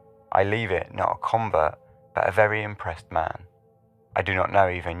doubter. I leave it not a convert, but a very impressed man. I do not know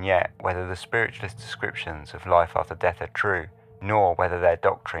even yet whether the spiritualist descriptions of life after death are true, nor whether their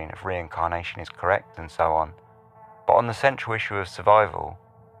doctrine of reincarnation is correct and so on. But on the central issue of survival,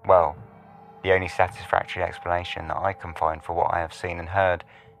 well, the only satisfactory explanation that I can find for what I have seen and heard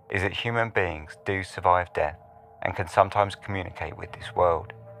is that human beings do survive death and can sometimes communicate with this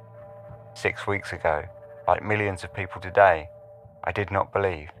world. 6 weeks ago, like millions of people today, I did not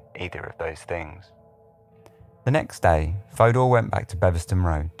believe either of those things. The next day, Fodor went back to Beverston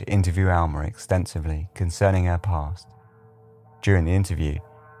Road to interview Alma extensively concerning her past. During the interview,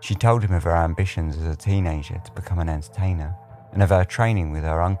 she told him of her ambitions as a teenager to become an entertainer, and of her training with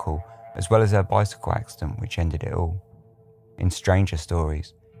her uncle, as well as her bicycle accident which ended it all. In stranger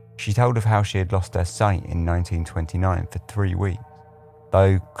stories, she told of how she had lost her sight in 1929 for 3 weeks,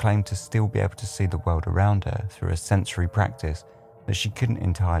 though claimed to still be able to see the world around her through a sensory practice that she couldn't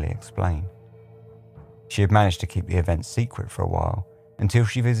entirely explain. She had managed to keep the event secret for a while, until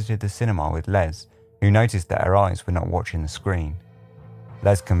she visited the cinema with Les, who noticed that her eyes were not watching the screen.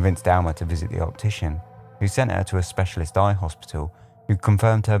 Les convinced Alma to visit the optician, who sent her to a specialist eye hospital, who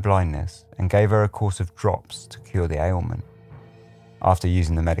confirmed her blindness and gave her a course of drops to cure the ailment. After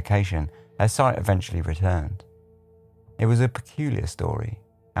using the medication, her sight eventually returned. It was a peculiar story.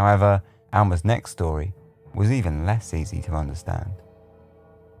 However, Alma's next story was even less easy to understand.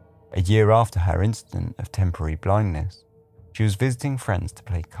 A year after her incident of temporary blindness, she was visiting friends to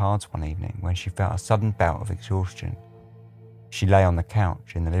play cards one evening when she felt a sudden bout of exhaustion. She lay on the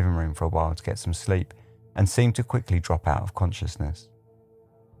couch in the living room for a while to get some sleep and seemed to quickly drop out of consciousness.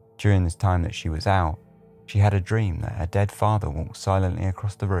 During this time that she was out, she had a dream that her dead father walked silently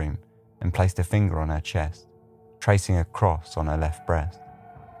across the room and placed a finger on her chest, tracing a cross on her left breast.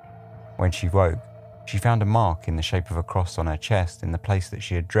 When she woke, she found a mark in the shape of a cross on her chest in the place that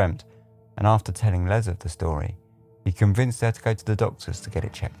she had dreamt, and after telling Les of the story, he convinced her to go to the doctors to get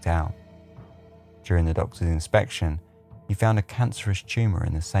it checked out. During the doctor's inspection, he found a cancerous tumour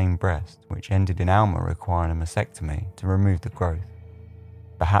in the same breast, which ended in Alma requiring a mastectomy to remove the growth.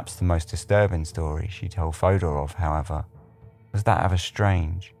 Perhaps the most disturbing story she told Fodor of, however, was that of a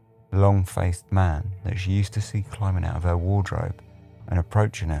strange, long-faced man that she used to see climbing out of her wardrobe and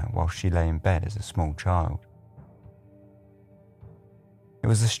approaching her while she lay in bed as a small child. It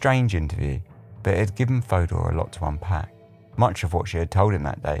was a strange interview, but it had given Fodor a lot to unpack. Much of what she had told him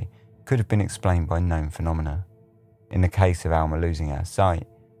that day could have been explained by known phenomena. In the case of Alma losing her sight,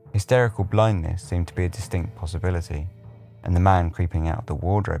 hysterical blindness seemed to be a distinct possibility, and the man creeping out of the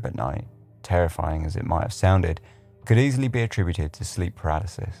wardrobe at night, terrifying as it might have sounded, could easily be attributed to sleep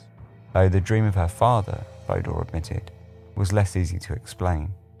paralysis, though the dream of her father, Fodor admitted, was less easy to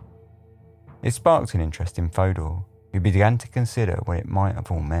explain. It sparked an interest in Fodor, who began to consider what it might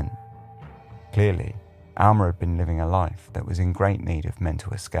have all meant. Clearly, Alma had been living a life that was in great need of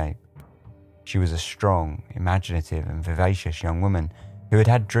mental escape. She was a strong, imaginative and vivacious young woman who had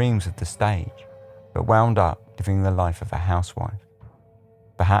had dreams of the stage, but wound up living the life of a housewife.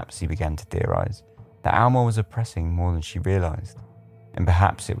 Perhaps, he began to theorise, that Alma was oppressing more than she realised, and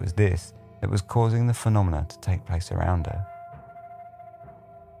perhaps it was this that was causing the phenomena to take place around her.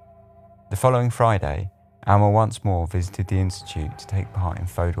 The following Friday, Alma once more visited the Institute to take part in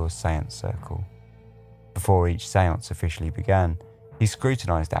Fodor's seance circle. Before each seance officially began, he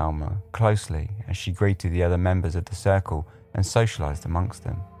scrutinised Alma closely as she greeted the other members of the circle and socialised amongst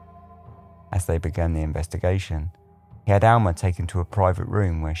them. As they began the investigation, he had Alma taken to a private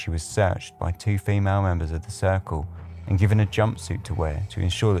room where she was searched by 2 female members of the circle and given a jumpsuit to wear to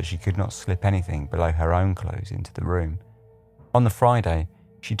ensure that she could not slip anything below her own clothes into the room. On the Friday,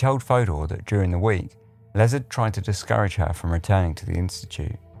 she told Fodor that during the week, Les had tried to discourage her from returning to the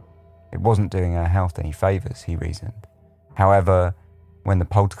institute. It wasn't doing her health any favours, he reasoned. However, when the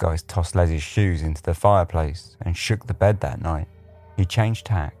poltergeist tossed Les's shoes into the fireplace and shook the bed that night, he changed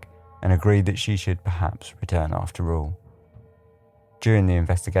tack and agreed that she should perhaps return after all. During the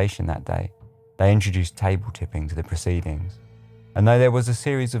investigation that day, they introduced table tipping to the proceedings, and though there was a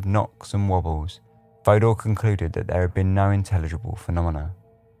series of knocks and wobbles, Fodor concluded that there had been no intelligible phenomena.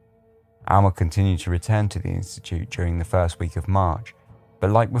 Alma continued to return to the institute during the first week of March, but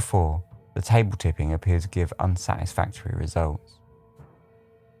like before, the table tipping appeared to give unsatisfactory results.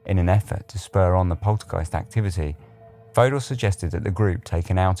 In an effort to spur on the poltergeist activity, Fodor suggested that the group take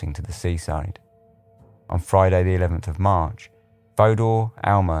an outing to the seaside. On Friday the 11th of March, Fodor,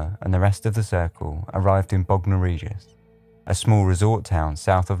 Alma and the rest of the circle arrived in Bognor Regis, a small resort town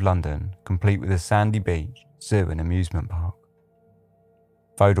south of London, complete with a sandy beach, zoo and amusement park.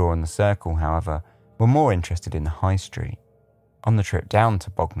 Fodor and the circle, however, were more interested in the high street. On the trip down to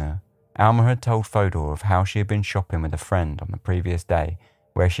Bognor, Alma had told Fodor of how she had been shopping with a friend on the previous day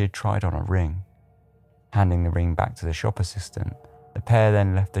where she had tried on a ring. Handing the ring back to the shop assistant, the pair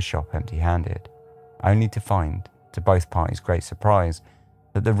then left the shop empty-handed, only to find, to both parties' great surprise,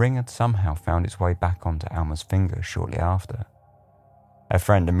 that the ring had somehow found its way back onto Alma's finger shortly after. Her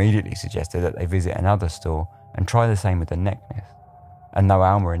friend immediately suggested that they visit another store and try the same with the necklace, and though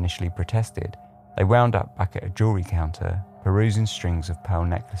Alma initially protested, they wound up back at a jewellery counter perusing strings of pearl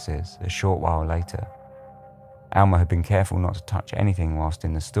necklaces a short while later. Alma had been careful not to touch anything whilst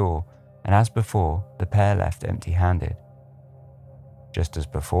in the store, and as before, the pair left empty-handed. Just as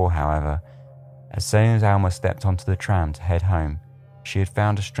before, however, as soon as Alma stepped onto the tram to head home, she had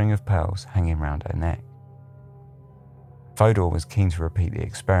found a string of pearls hanging round her neck. Fodor was keen to repeat the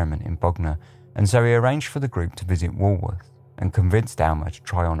experiment in Bognor, and so he arranged for the group to visit Walworth and convinced Alma to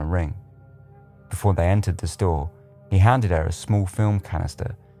try on a ring. Before they entered the store, he handed her a small film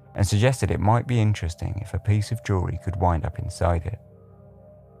canister and suggested it might be interesting if a piece of jewellery could wind up inside it.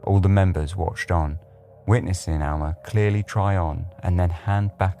 All the members watched on, witnessing Alma clearly try on and then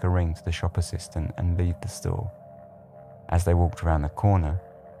hand back a ring to the shop assistant and leave the store. As they walked around the corner,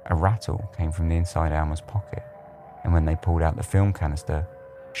 a rattle came from the inside Alma's pocket, and when they pulled out the film canister,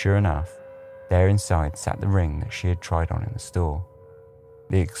 sure enough, there inside sat the ring that she had tried on in the store.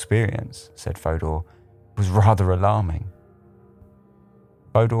 The experience, said Fodor, was rather alarming.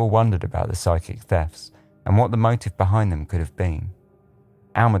 Fodor wondered about the psychic thefts and what the motive behind them could have been.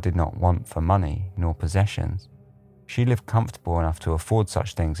 Alma did not want for money nor possessions. She lived comfortable enough to afford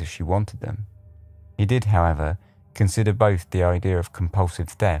such things if she wanted them. He did, however, consider both the idea of compulsive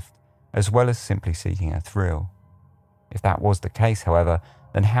theft as well as simply seeking a thrill. If that was the case, however,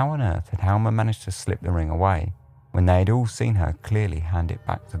 then how on earth had Alma managed to slip the ring away when they had all seen her clearly hand it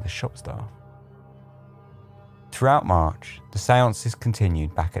back to the shop staff? Throughout March, the seances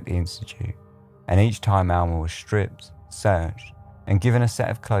continued back at the institute, and each time Alma was stripped, searched, and given a set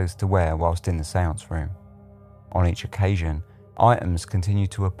of clothes to wear whilst in the seance room. On each occasion, items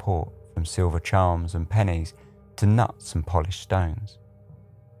continued to apport, from silver charms and pennies to nuts and polished stones.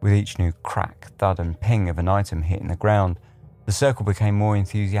 With each new crack, thud and ping of an item hitting the ground, the circle became more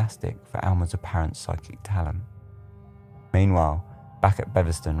enthusiastic for Alma's apparent psychic talent. Meanwhile, back at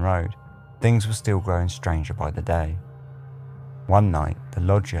Beverston Road, things were still growing stranger by the day. One night, the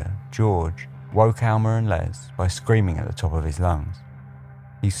lodger, George, woke Alma and Les by screaming at the top of his lungs.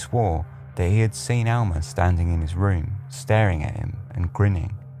 He swore that he had seen Alma standing in his room, staring at him and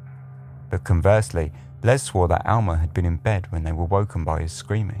grinning. But conversely, Les swore that Alma had been in bed when they were woken by his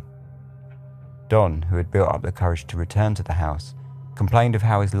screaming. Don, who had built up the courage to return to the house, complained of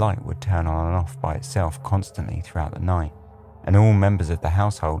how his light would turn on and off by itself constantly throughout the night, and all members of the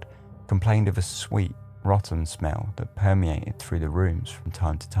household complained of a sweet, rotten smell that permeated through the rooms from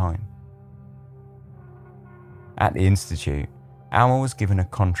time to time. At the institute, Alma was given a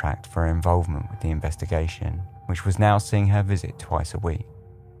contract for her involvement with the investigation, which was now seeing her visit twice a week.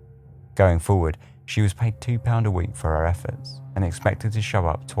 Going forward, she was paid £2 a week for her efforts and expected to show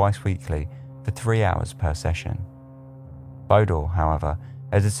up twice weekly for 3 hours per session. Fodor, however,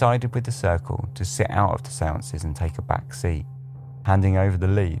 had decided with the circle to sit out of the seances and take a back seat, handing over the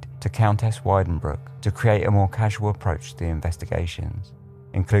lead to Countess Weidenbrook to create a more casual approach to the investigations,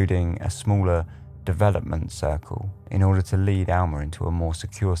 including a smaller, development circle in order to lead Alma into a more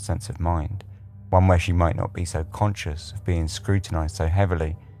secure sense of mind, one where she might not be so conscious of being scrutinised so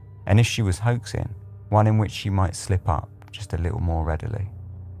heavily, and if she was hoaxing, one in which she might slip up just a little more readily.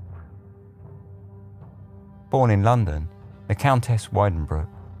 Born in London, the Countess Weidenbrock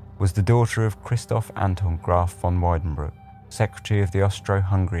was the daughter of Christoph Anton Graf von Weidenbrock, Secretary of the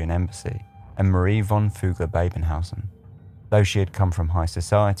Austro-Hungarian Embassy, and Marie von Fugler-Babenhausen. Though she had come from high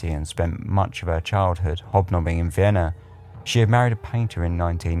society and spent much of her childhood hobnobbing in Vienna, she had married a painter in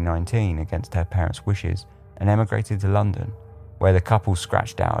 1919 against her parents' wishes and emigrated to London, where the couple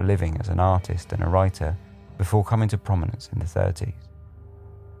scratched out a living as an artist and a writer before coming to prominence in the 30s.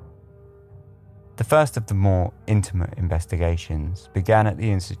 The first of the more intimate investigations began at the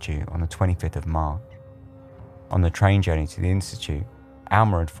Institute on the 25th of March. On the train journey to the Institute,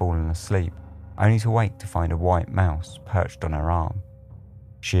 Alma had fallen asleep, only to wake to find a white mouse perched on her arm.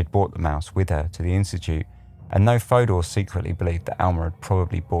 She had brought the mouse with her to the Institute, and though Fodor secretly believed that Alma had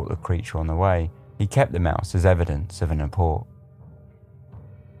probably brought the creature on the way, he kept the mouse as evidence of an apport.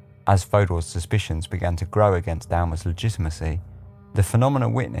 As Fodor's suspicions began to grow against Alma's legitimacy, the phenomena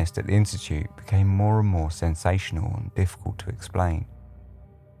witnessed at the Institute became more and more sensational and difficult to explain.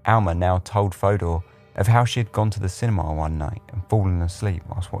 Alma now told Fodor of how she had gone to the cinema one night and fallen asleep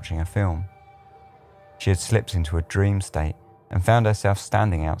whilst watching a film. She had slipped into a dream state and found herself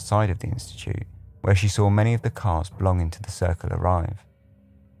standing outside of the Institute, where she saw many of the cars belonging to the circle arrive.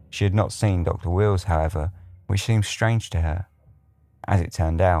 She had not seen Dr. Wills, however, which seemed strange to her. As it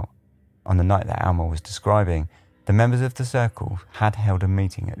turned out, on the night that Alma was describing, the members of the circle had held a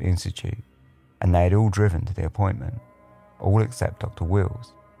meeting at the Institute, and they had all driven to the appointment, all except Dr.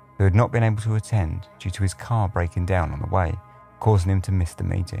 Wills, who had not been able to attend due to his car breaking down on the way, causing him to miss the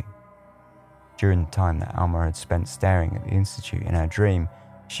meeting. During the time that Alma had spent staring at the Institute in her dream,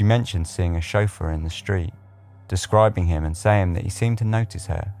 she mentioned seeing a chauffeur in the street, describing him and saying that he seemed to notice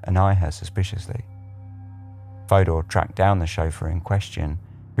her and eye her suspiciously. Fodor tracked down the chauffeur in question,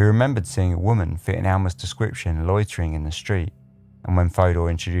 who remembered seeing a woman fitting Alma's description loitering in the street, and when Fodor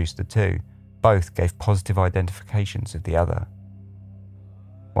introduced the two, both gave positive identifications of the other.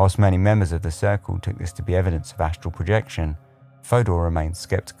 Whilst many members of the circle took this to be evidence of astral projection, Fodor remained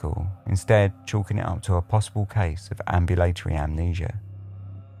sceptical, instead chalking it up to a possible case of ambulatory amnesia.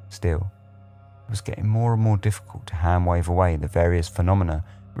 Still, it was getting more and more difficult to hand-wave away the various phenomena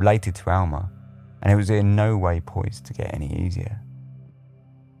related to Alma, and it was in no way poised to get any easier.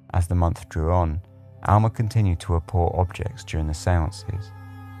 As the month drew on, Alma continued to report objects during the seances.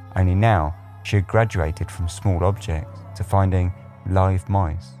 Only now, she had graduated from small objects to finding live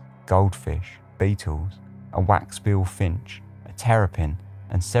mice, goldfish, beetles, a wax-bill finch, a terrapin,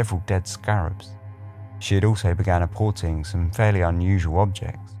 and several dead scarabs. She had also begun apporting some fairly unusual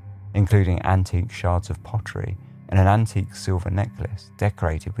objects, including antique shards of pottery and an antique silver necklace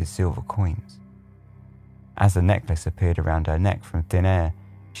decorated with silver coins. As the necklace appeared around her neck from thin air,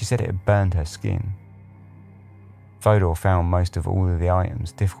 she said it had burned her skin. Fodor found most of all of the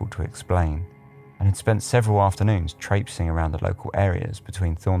items difficult to explain, and had spent several afternoons traipsing around the local areas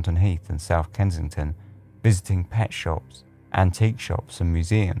between Thornton Heath and South Kensington, visiting pet shops, antique shops and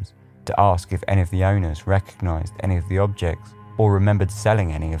museums to ask if any of the owners recognised any of the objects or remembered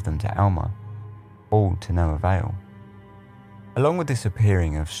selling any of them to Alma, all to no avail. Along with this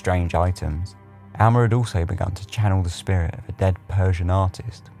appearing of strange items, Alma had also begun to channel the spirit of a dead Persian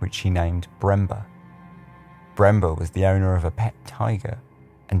artist which she named Bremba. Bremba was the owner of a pet tiger,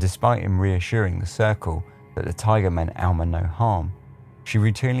 and despite him reassuring the circle that the tiger meant Alma no harm, she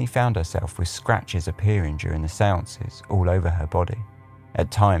routinely found herself with scratches appearing during the seances all over her body,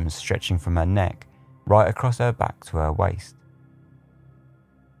 at times stretching from her neck right across her back to her waist.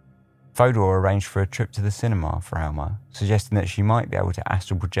 Fodor arranged for a trip to the cinema for Alma, suggesting that she might be able to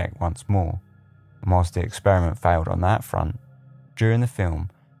astral project once more, and whilst the experiment failed on that front, during the film,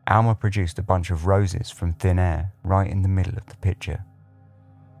 Alma produced a bunch of roses from thin air right in the middle of the picture.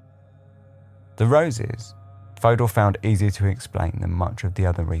 The roses, Fodor found easier to explain than much of the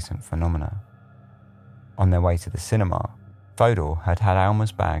other recent phenomena. On their way to the cinema, Fodor had had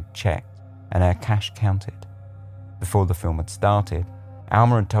Alma's bag checked and her cash counted. Before the film had started,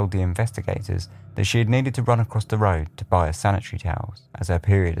 Alma had told the investigators that she had needed to run across the road to buy her sanitary towels as her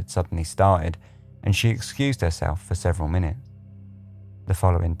period had suddenly started, and she excused herself for several minutes. The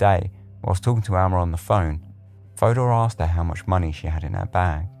following day, whilst talking to Alma on the phone, Fodor asked her how much money she had in her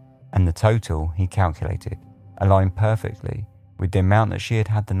bag, and the total, he calculated, aligned perfectly with the amount that she had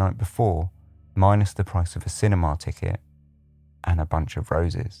had the night before, minus the price of a cinema ticket and a bunch of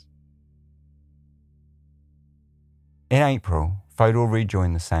roses. In April, Fodor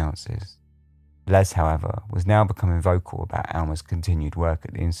rejoined the seances. Les, however, was now becoming vocal about Alma's continued work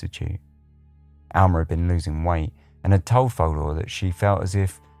at the Institute. Alma had been losing weight and had told Fodor that she felt as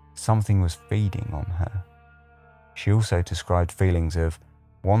if something was feeding on her. She also described feelings of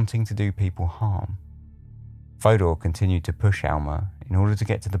wanting to do people harm. Fodor continued to push Alma in order to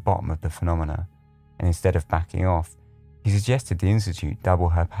get to the bottom of the phenomena, and instead of backing off, he suggested the Institute double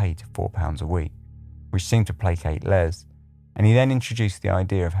her pay to £4 a week, which seemed to placate Les, and he then introduced the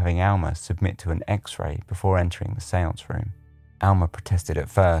idea of having Alma submit to an X-ray before entering the seance room. Alma protested at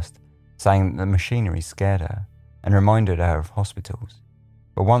first, saying that the machinery scared her and reminded her of hospitals.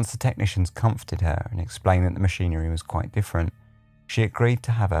 But once the technicians comforted her and explained that the machinery was quite different, she agreed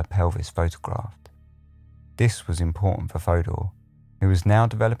to have her pelvis photographed. This was important for Fodor, who was now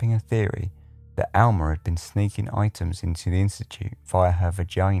developing a theory that Alma had been sneaking items into the Institute via her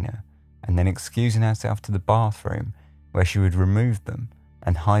vagina and then excusing herself to the bathroom where she would remove them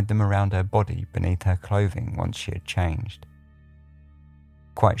and hide them around her body beneath her clothing once she had changed.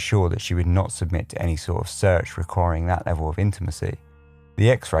 Quite sure that she would not submit to any sort of search requiring that level of intimacy, the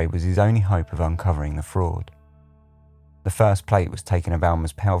X-ray was his only hope of uncovering the fraud. The first plate was taken of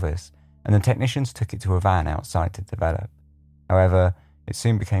Alma's pelvis, and the technicians took it to a van outside to develop. However, it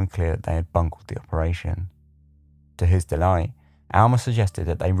soon became clear that they had bungled the operation. To his delight, Alma suggested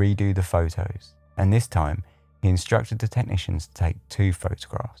that they redo the photos, and this time he instructed the technicians to take 2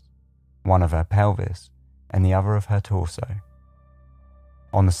 photographs, one of her pelvis and the other of her torso.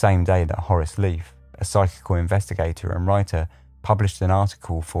 On the same day that Horace Leaf, a psychical investigator and writer, published an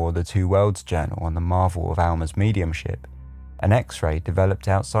article for the Two Worlds journal on the marvel of Alma's mediumship, an X-ray developed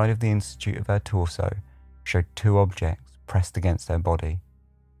outside of the Institute of her torso showed 2 objects pressed against her body,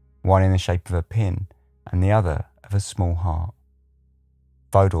 one in the shape of a pin and the other of a small heart.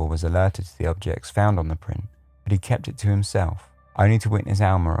 Fodor was alerted to the objects found on the print, but he kept it to himself, only to witness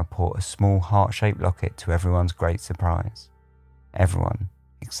Alma report a small heart-shaped locket to everyone's great surprise. Everyone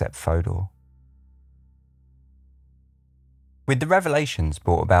except Fodor. With the revelations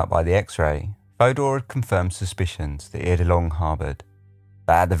brought about by the X-ray, Fodor had confirmed suspicions that he had long harboured,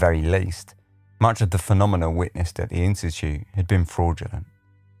 that at the very least, much of the phenomena witnessed at the Institute had been fraudulent.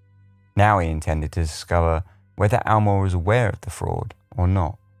 Now he intended to discover whether Alma was aware of the fraud or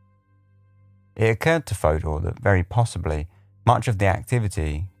not. It occurred to Fodor that very possibly much of the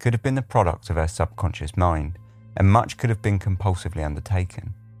activity could have been the product of her subconscious mind, and much could have been compulsively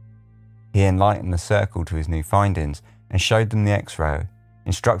undertaken. He enlightened the circle to his new findings and showed them the X-ray,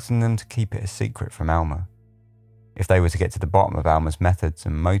 instructing them to keep it a secret from Alma. If they were to get to the bottom of Alma's methods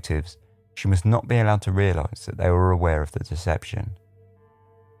and motives, she must not be allowed to realise that they were aware of the deception.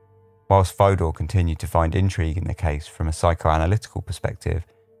 Whilst Fodor continued to find intrigue in the case from a psychoanalytical perspective,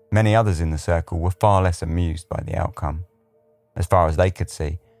 many others in the circle were far less amused by the outcome. As far as they could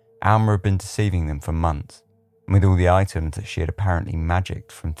see, Alma had been deceiving them for months, and with all the items that she had apparently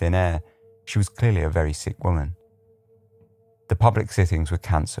magicked from thin air, she was clearly a very sick woman. The public sittings were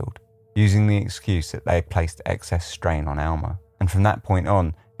cancelled, using the excuse that they had placed excess strain on Alma, and from that point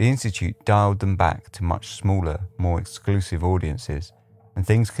on, the Institute dialed them back to much smaller, more exclusive audiences, and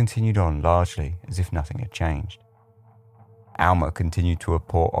things continued on largely as if nothing had changed. Alma continued to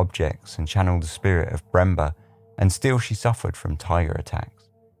report objects and channel the spirit of Bremba, and still she suffered from tiger attacks,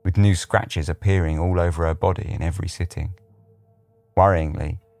 with new scratches appearing all over her body in every sitting.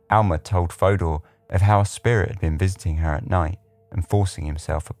 Worryingly, Alma told Fodor of how a spirit had been visiting her at night and forcing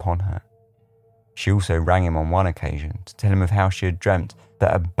himself upon her. She also rang him on one occasion to tell him of how she had dreamt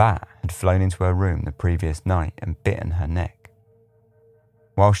that a bat had flown into her room the previous night and bitten her neck.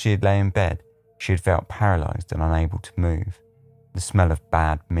 While she had lay in bed, she had felt paralysed and unable to move. The smell of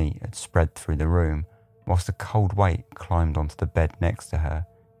bad meat had spread through the room, whilst a cold weight climbed onto the bed next to her,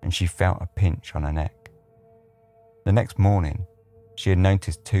 and she felt a pinch on her neck. The next morning, she had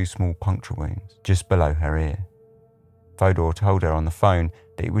noticed 2 small puncture wounds just below her ear. Fodor told her on the phone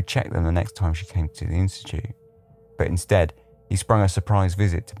that he would check them the next time she came to the Institute, but instead he sprung a surprise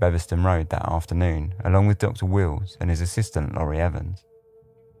visit to Beverston Road that afternoon along with Dr. Wills and his assistant Laurie Evans.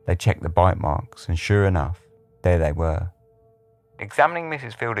 They checked the bite marks, and sure enough, there they were. Examining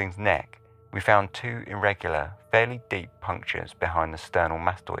Mrs. Fielding's neck, we found 2 irregular, fairly deep punctures behind the sternal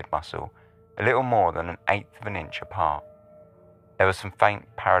mastoid muscle, a little more than 1/8 of an inch apart. There were some faint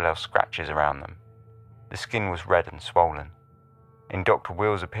parallel scratches around them. The skin was red and swollen. In Dr.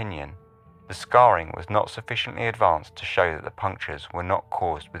 Will's opinion, the scarring was not sufficiently advanced to show that the punctures were not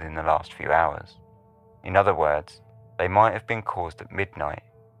caused within the last few hours. In other words, they might have been caused at midnight,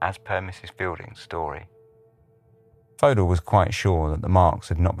 as per Mrs. Fielding's story. Fodor was quite sure that the marks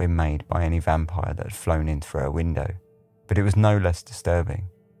had not been made by any vampire that had flown in through her window, but it was no less disturbing.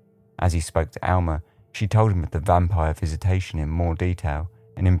 As he spoke to Alma, she told him of the vampire visitation in more detail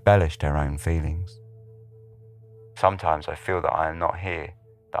and embellished her own feelings. Sometimes I feel that I am not here,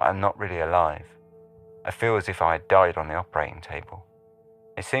 that I am not really alive. I feel as if I had died on the operating table.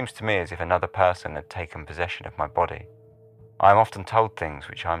 It seems to me as if another person had taken possession of my body. I am often told things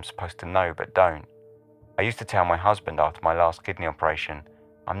which I am supposed to know but don't. I used to tell my husband after my last kidney operation,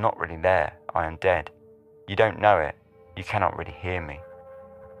 I'm not really there, I am dead. You don't know it, you cannot really hear me.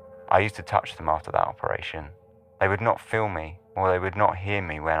 I used to touch them after that operation. They would not feel me, or they would not hear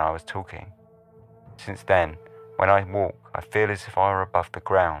me when I was talking. Since then, when I walk, I feel as if I were above the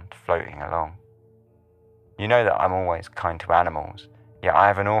ground, floating along. You know that I'm always kind to animals, yet I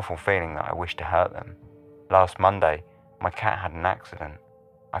have an awful feeling that I wish to hurt them. Last Monday, my cat had an accident.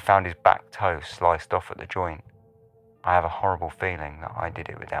 I found his back toe sliced off at the joint. I have a horrible feeling that I did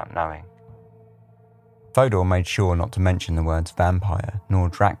it without knowing. Fodor made sure not to mention the words vampire nor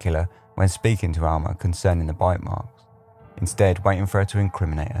Dracula when speaking to Alma concerning the bite marks, instead waiting for her to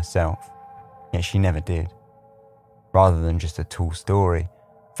incriminate herself. Yet she never did. Rather than just a tall story,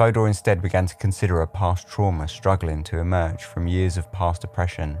 Fodor instead began to consider a past trauma struggling to emerge from years of past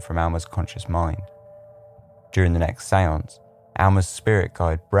oppression from Alma's conscious mind. During the next seance, Alma's spirit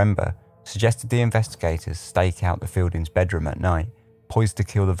guide, Bremba, suggested the investigators stake out the Fieldings' bedroom at night, poised to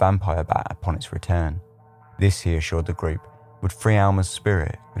kill the vampire bat upon its return. This, he assured the group, would free Alma's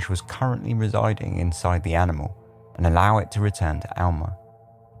spirit, which was currently residing inside the animal, and allow it to return to Alma.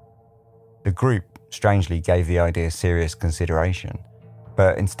 The group strangely gave the idea serious consideration,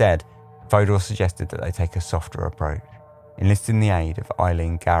 but instead, Fodor suggested that they take a softer approach, enlisting the aid of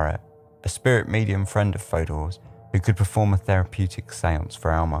Eileen Garrett, a spirit medium friend of Fodor's who could perform a therapeutic seance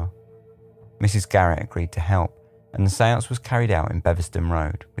for Alma. Mrs. Garrett agreed to help, and the seance was carried out in Beverston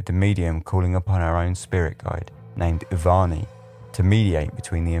Road, with the medium calling upon her own spirit guide, named Ivani, to mediate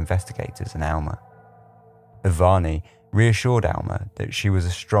between the investigators and Alma. Ivani reassured Alma that she was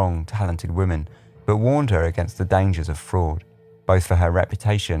a strong, talented woman, but warned her against the dangers of fraud, both for her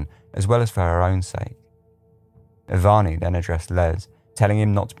reputation as well as for her own sake. Ivani then addressed Les, telling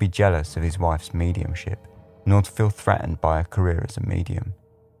him not to be jealous of his wife's mediumship, nor to feel threatened by a career as a medium.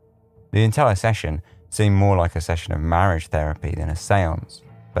 The entire session seemed more like a session of marriage therapy than a seance,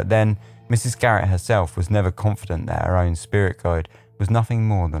 but then Mrs. Garrett herself was never confident that her own spirit guide was nothing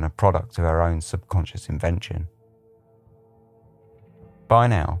more than a product of her own subconscious invention. By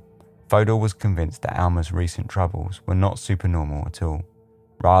now, Fodor was convinced that Alma's recent troubles were not supernormal at all.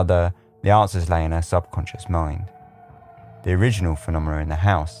 Rather, the answers lay in her subconscious mind. The original phenomena in the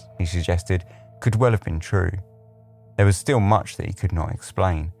house, he suggested, could well have been true. There was still much that he could not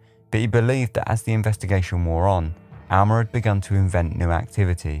explain, but he believed that as the investigation wore on, Alma had begun to invent new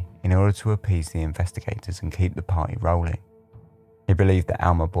activity in order to appease the investigators and keep the party rolling. He believed that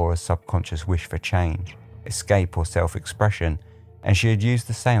Alma bore a subconscious wish for change, escape or self-expression, and she had used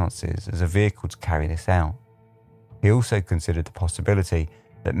the seances as a vehicle to carry this out. He also considered the possibility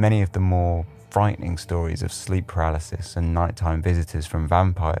that many of the more frightening stories of sleep paralysis and nighttime visitors from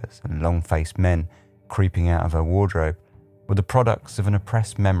vampires and long-faced men creeping out of her wardrobe were the products of an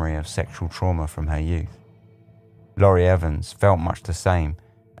oppressed memory of sexual trauma from her youth. Laurie Evans felt much the same,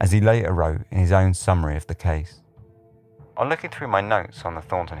 as he later wrote in his own summary of the case. On looking through my notes on the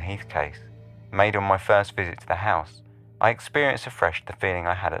Thornton Heath case, made on my first visit to the house, I experienced afresh the feeling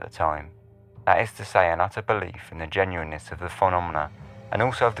I had at the time. That is to say, an utter belief in the genuineness of the phenomena and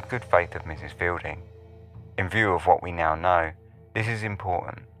also of the good faith of Mrs. Fielding. In view of what we now know, this is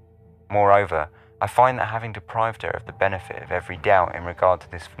important. Moreover, I find that having deprived her of the benefit of every doubt in regard to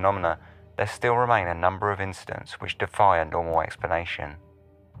this phenomena, there still remain a number of incidents which defy a normal explanation.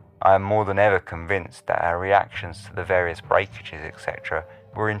 I am more than ever convinced that her reactions to the various breakages, etc.,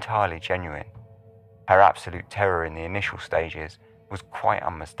 were entirely genuine. Her absolute terror in the initial stages was quite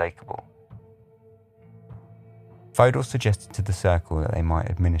unmistakable. Fodor suggested to the circle that they might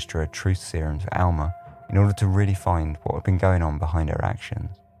administer a truth serum to Alma in order to really find what had been going on behind her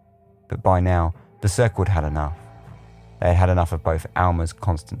actions. But by now, the circle had had enough. They had had enough of both Alma's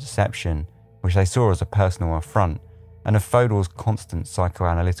constant deception, which they saw as a personal affront, and of Fodor's constant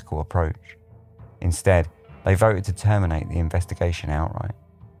psychoanalytical approach. Instead, they voted to terminate the investigation outright.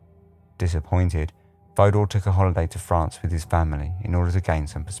 Disappointed, Fodor took a holiday to France with his family in order to gain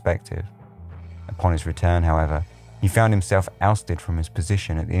some perspective. Upon his return, however, he found himself ousted from his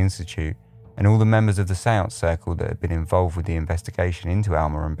position at the Institute, and all the members of the seance circle that had been involved with the investigation into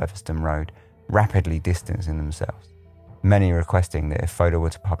Alma and Beverston Road rapidly distancing themselves, many requesting that if Fodor were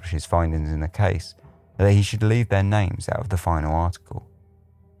to publish his findings in the case, that he should leave their names out of the final article.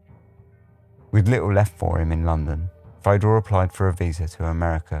 With little left for him in London, Fodor applied for a visa to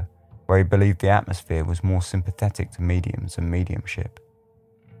America, where he believed the atmosphere was more sympathetic to mediums and mediumship.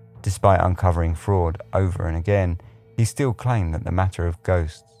 Despite uncovering fraud over and again, he still claimed that the matter of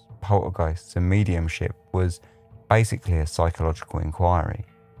ghosts, poltergeists and mediumship was basically a psychological inquiry.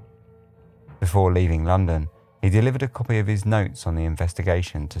 Before leaving London, he delivered a copy of his notes on the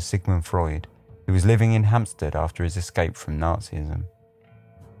investigation to Sigmund Freud, who was living in Hampstead after his escape from Nazism.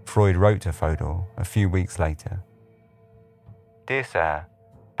 Freud wrote to Fodor a few weeks later, "Dear Sir,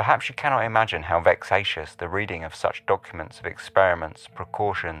 perhaps you cannot imagine how vexatious the reading of such documents of experiments,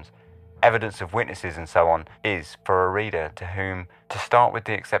 precautions, evidence of witnesses and so on is for a reader to whom to start with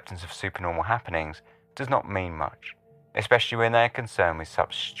the acceptance of supernormal happenings does not mean much, especially when they are concerned with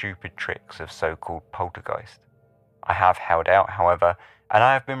such stupid tricks of so-called poltergeist. I have held out, however, and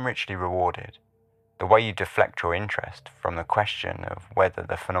I have been richly rewarded. The way you deflect your interest from the question of whether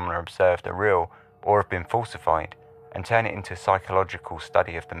the phenomena observed are real or have been falsified and turn it into psychological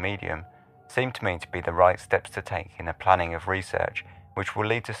study of the medium seem to me to be the right steps to take in the planning of research which will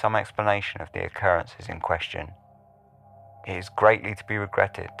lead to some explanation of the occurrences in question. It is greatly to be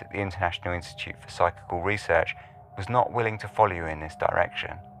regretted that the International Institute for Psychical Research was not willing to follow you in this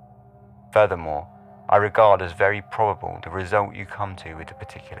direction. Furthermore, I regard as very probable the result you come to with the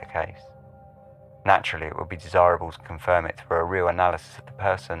particular case. Naturally, it would be desirable to confirm it through a real analysis of the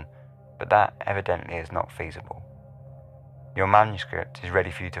person, but that evidently is not feasible. Your manuscript is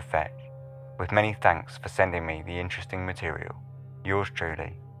ready for you to fetch, with many thanks for sending me the interesting material. Yours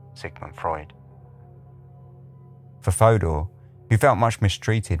truly, Sigmund Freud." For Fodor, who felt much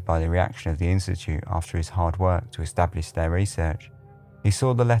mistreated by the reaction of the Institute after his hard work to establish their research, he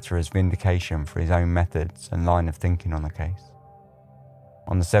saw the letter as vindication for his own methods and line of thinking on the case.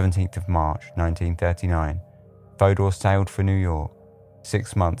 On the 17th of March 1939, Fodor sailed for New York,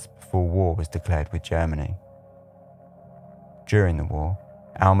 6 months before war was declared with Germany. During the war,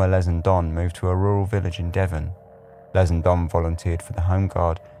 Alma Lesendon moved to a rural village in Devon. Lesendon volunteered for the Home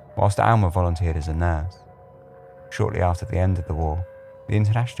Guard, whilst Alma volunteered as a nurse. Shortly after the end of the war, the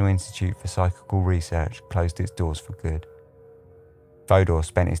International Institute for Psychical Research closed its doors for good. Fodor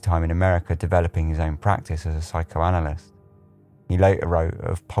spent his time in America developing his own practice as a psychoanalyst. He later wrote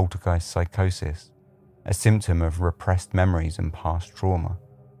of poltergeist psychosis, a symptom of repressed memories and past trauma.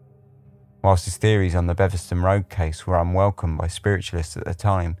 Whilst his theories on the Beverston Road case were unwelcome by spiritualists at the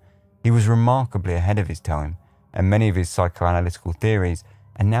time, he was remarkably ahead of his time, and many of his psychoanalytical theories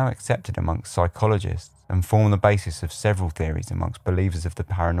are now accepted amongst psychologists and form the basis of several theories amongst believers of the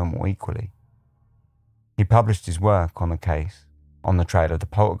paranormal equally. He published his work on the case, On the Trail of the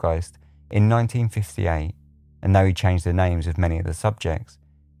Poltergeist, in 1958, and though he changed the names of many of the subjects,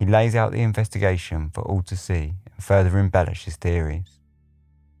 he lays out the investigation for all to see and further embellish his theories.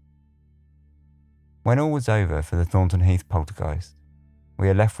 When all was over for the Thornton Heath poltergeist, we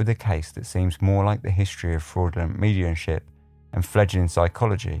are left with a case that seems more like the history of fraudulent mediumship and fledgling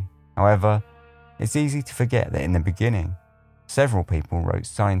psychology. However, it's easy to forget that in the beginning, several people wrote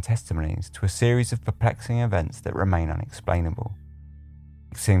signed testimonies to a series of perplexing events that remain unexplainable.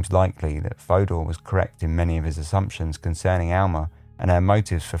 It seems likely that Fodor was correct in many of his assumptions concerning Alma and her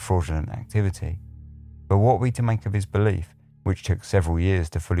motives for fraudulent activity. But what are we to make of his belief, which took several years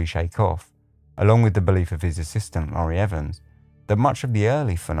to fully shake off, along with the belief of his assistant Laurie Evans, that much of the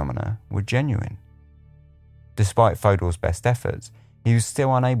early phenomena were genuine? Despite Fodor's best efforts, he was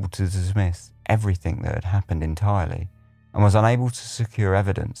still unable to dismiss everything that had happened entirely, and was unable to secure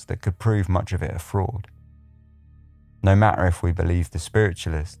evidence that could prove much of it a fraud. No matter if we believe the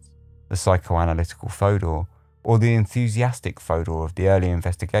spiritualists, the psychoanalytical Fodor, or the enthusiastic Fodor of the early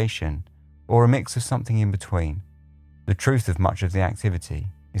investigation, or a mix of something in between, the truth of much of the activity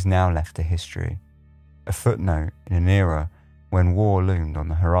is now left to history, a footnote in an era when war loomed on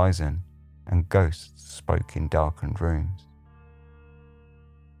the horizon and ghosts spoke in darkened rooms.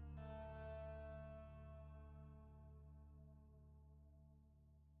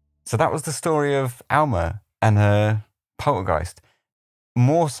 So that was the story of Alma and her poltergeist.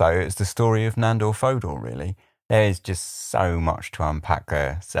 More so, it's the story of Nandor Fodor, really. There is just so much to unpack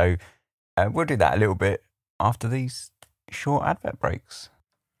there. So we'll do that a little bit after these short advert breaks.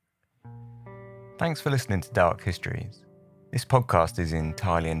 Thanks for listening to Dark Histories. This podcast is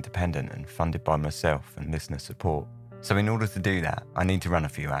entirely independent and funded by myself and listener support. So in order to do that, I need to run a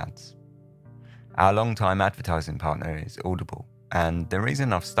few ads. Our long-time advertising partner is Audible, and the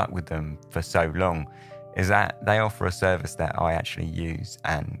reason I've stuck with them for so long is that they offer a service that I actually use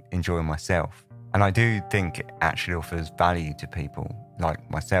and enjoy myself. And I do think it actually offers value to people like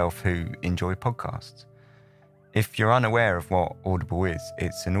myself who enjoy podcasts. If you're unaware of what Audible is,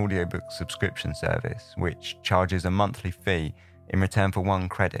 it's an audiobook subscription service which charges a monthly fee in return for 1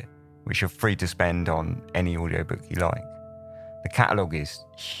 credit, which you're free to spend on any audiobook you like. The catalogue is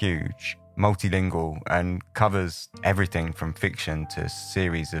huge, multilingual, and covers everything from fiction to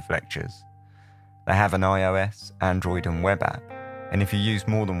series of lectures. They have an iOS, Android and web app, and if you use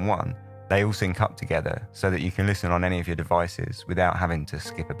more than one, they all sync up together so that you can listen on any of your devices without having to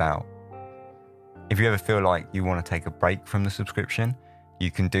skip about. If you ever feel like you want to take a break from the subscription, you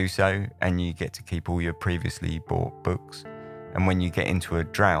can do so, and you get to keep all your previously bought books. And when you get into a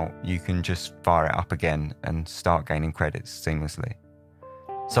drought, you can just fire it up again and start gaining credits seamlessly.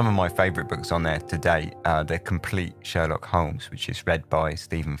 Some of my favourite books on there to date are The Complete Sherlock Holmes, which is read by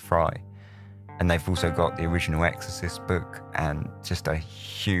Stephen Fry. And they've also got the original Exorcist book and just a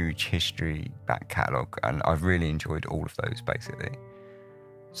huge history back catalogue. And I've really enjoyed all of those, basically.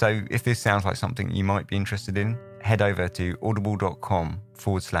 So if this sounds like something you might be interested in, head over to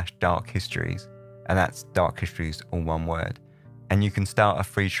audible.com/dark histories. And that's dark histories, all one word. And you can start a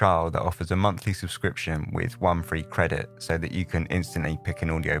free trial that offers a monthly subscription with 1 free credit so that you can instantly pick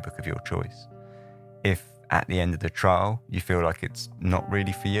an audiobook of your choice. If at the end of the trial you feel like it's not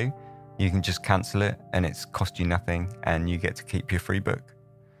really for you, you can just cancel it and it's cost you nothing and you get to keep your free book.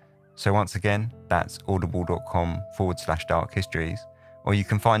 So once again, that's audible.com/dark histories, or you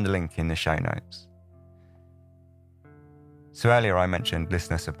can find the link in the show notes. So earlier I mentioned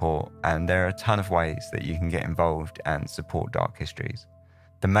listener support, and there are a ton of ways that you can get involved and support Dark Histories.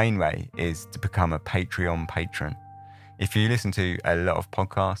 The main way is to become a Patreon patron. If you listen to a lot of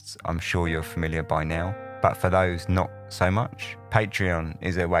podcasts, I'm sure you're familiar by now, but for those not so much, Patreon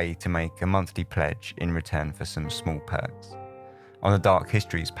is a way to make a monthly pledge in return for some small perks. On the Dark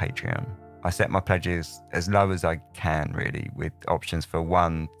Histories Patreon, I set my pledges as low as I can really, with options for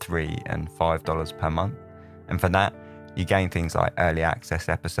 $1, $3 and $5 per month. And for that, you gain things like early access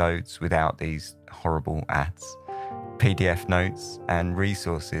episodes without these horrible ads, PDF notes and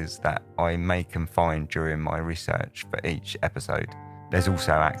resources that I make and find during my research for each episode. There's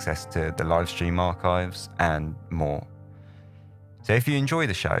also access to the live stream archives and more. So if you enjoy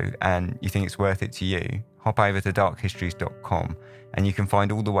the show and you think it's worth it to you, hop over to darkhistories.com and you can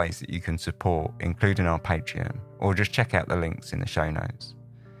find all the ways that you can support, including our Patreon, or just check out the links in the show notes.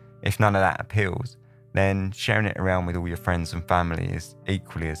 If none of that appeals, then sharing it around with all your friends and family is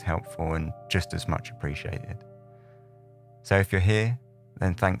equally as helpful and just as much appreciated. So if you're here,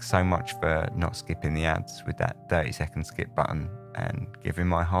 then thanks so much for not skipping the ads with that 30-second skip button and giving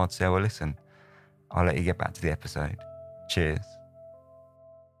my hard sell a listen. I'll let you get back to the episode. Cheers.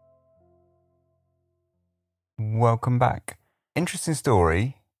 Welcome back. Interesting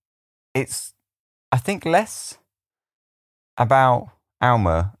story. It's, I think, less about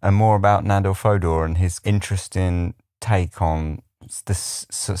Alma and more about Nandor Fodor and his interesting take on the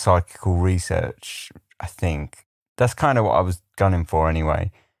psychical research, I think. That's kind of what I was gunning for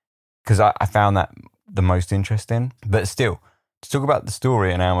anyway, because I found that the most interesting. But still, to talk about the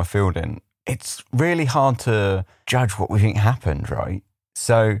story and Alma Fielding, it's really hard to judge what we think happened, right?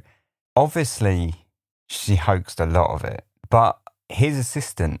 So obviously she hoaxed a lot of it, but his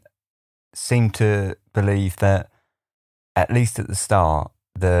assistant seemed to believe that, at least at the start,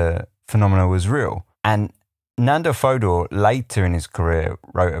 the phenomena was real. And Nandor Fodor later in his career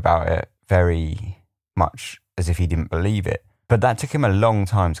wrote about it very much as if he didn't believe it. But that took him a long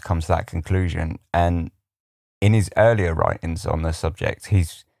time to come to that conclusion. And in his earlier writings on the subject,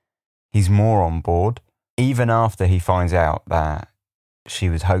 he's more on board, even after he finds out that she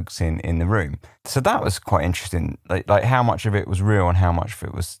was hoaxing in the room. So that was quite interesting, like how much of it was real and how much of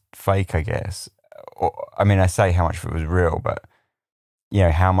it was fake, I guess. I mean, I say how much of it was real, but, you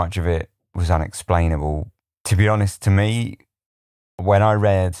know, how much of it was unexplainable. To be honest, to me, when I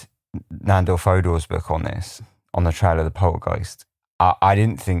read Nandor Fodor's book on this, on the trail of the Poltergeist, I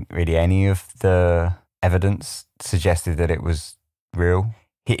didn't think really any of the evidence suggested that it was real.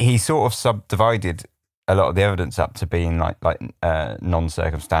 He sort of subdivided a lot of the evidence up to being like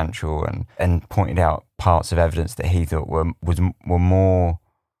non-circumstantial and pointed out parts of evidence that he thought were more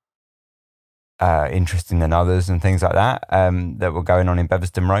interesting than others and things like that that were going on in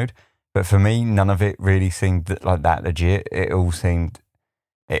Beverston Road. But for me, none of it really seemed like that legit. It all seemed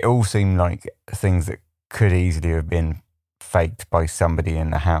like things that could easily have been faked by somebody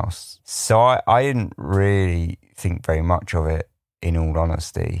in the house. So I didn't really think very much of it, in all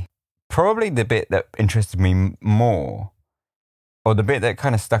honesty. Probably the bit that interested me more, or the bit that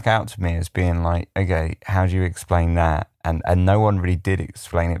kind of stuck out to me as being like, okay, how do you explain that? And no one really did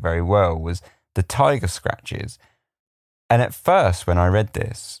explain it very well, was the tiger scratches. And at first, when I read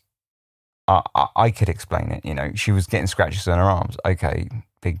this, I could explain it. You know, she was getting scratches on her arms. Okay,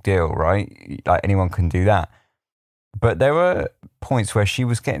 big deal, right? Like, anyone can do that. But there were points where she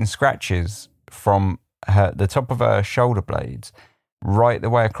was getting scratches from the top of her shoulder blades right the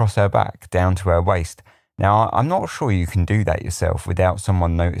way across her back down to her waist. Now, I'm not sure you can do that yourself without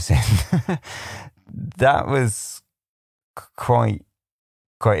someone noticing. That was quite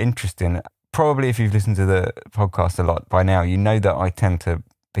interesting. Probably if you've listened to the podcast a lot by now, you know that I tend to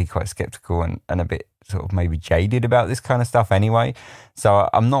be quite skeptical and a bit sort of maybe jaded about this kind of stuff anyway. So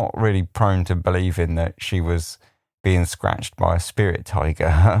I'm not really prone to believing that she was being scratched by a spirit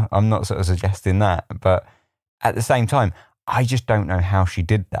tiger. I'm not sort of suggesting that. But at the same time, I just don't know how she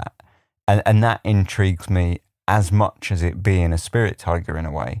did that. And that intrigues me as much as it being a spirit tiger in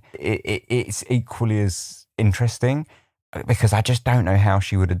a way. It's equally as interesting because I just don't know how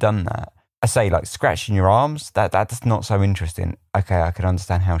she would have done that. I say like scratching your arms, that's not so interesting. Okay, I could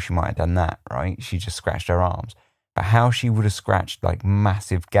understand how she might have done that, right? She just scratched her arms. But how she would have scratched like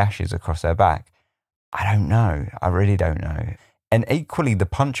massive gashes across her back, I don't know. I really don't know. And equally the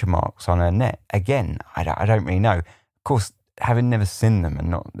puncture marks on her neck, again, I don't really know. Of course, having never seen them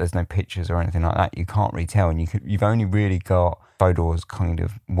and there's no pictures or anything like that, you can't really tell. And you've only really got Fodor's kind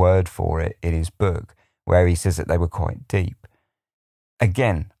of word for it in his book, where he says that they were quite deep.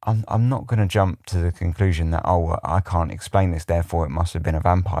 Again, I'm not going to jump to the conclusion that, oh, I can't explain this, therefore it must have been a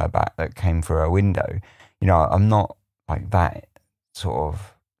vampire bat that came through a window. You know, I'm not like that sort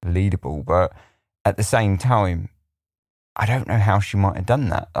of leadable, but at the same time, I don't know how she might have done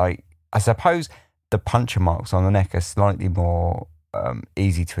that. Like, I suppose the puncture marks on the neck are slightly more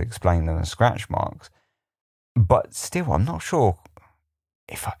easy to explain than the scratch marks. But still, I'm not sure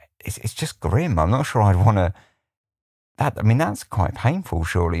if it's just grim. I'm not sure I'd want to... I mean, that's quite painful,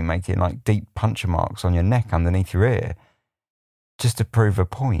 surely, making like deep puncture marks on your neck underneath your ear just to prove a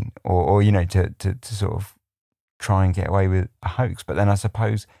point or you know, to sort of try and get away with a hoax. But then I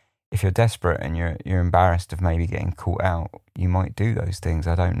suppose if you're desperate and you're embarrassed of maybe getting caught out, you might do those things.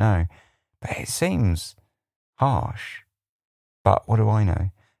 I don't know. But it seems harsh. But what do I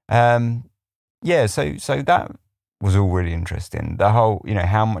know? Yeah, so that was all really interesting. The whole, you know,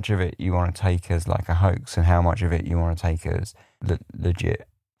 how much of it you want to take as like a hoax and how much of it you want to take as legit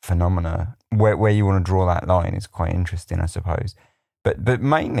phenomena. Where you want to draw that line is quite interesting, I suppose. But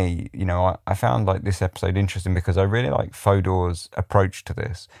mainly, you know, I found like this episode interesting because I really like Fodor's approach to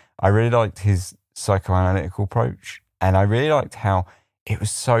this. I really liked his psychoanalytical approach, and I really liked how it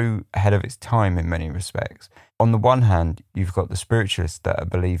was so ahead of its time in many respects. On the one hand, you've got the spiritualists that are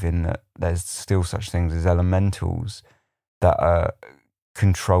believing that there's still such things as elementals that are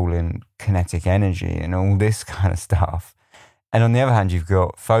controlling kinetic energy and all this kind of stuff. And on the other hand, you've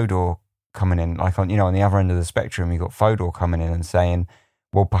got Fodor coming in, like on, you know, on the other end of the spectrum, you've got Fodor coming in and saying,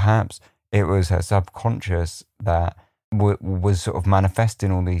 well, perhaps it was her subconscious that was sort of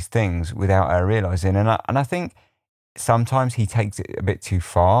manifesting all these things without her realizing. And I think sometimes he takes it a bit too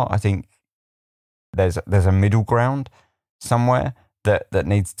far. I think there's a middle ground somewhere that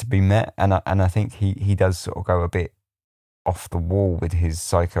needs to be met, and I think he does sort of go a bit off the wall with his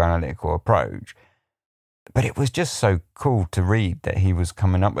psychoanalytical approach. But it was just so cool to read that he was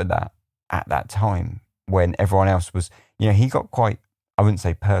coming up with that at that time when everyone else was, you know, he got quite, I wouldn't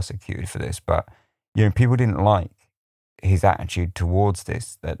say persecuted for this, but, you know, people didn't like his attitude towards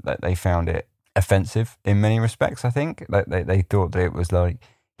this, that they found it offensive in many respects, I think. They thought that it was like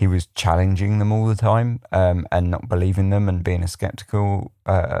he was challenging them all the time and not believing them and being a skeptic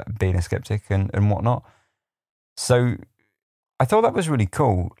and whatnot. So I thought that was really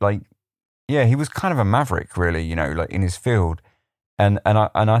cool. Like, yeah, he was kind of a maverick, really, you know, like in his field. And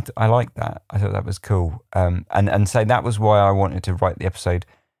I liked that. I thought that was cool. And so that was why I wanted to write the episode.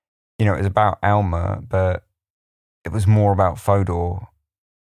 You know, it was about Alma, but it was more about Fodor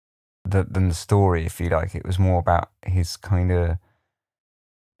than the story, if you like. It was more about his kind of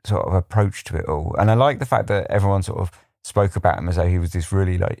sort of approach to it all. And I like the fact that everyone sort of spoke about him as though he was this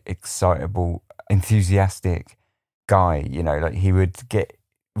really like excitable, enthusiastic guy, you know, like he would get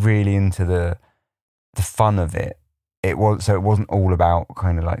really into the fun of it. It wasn't all about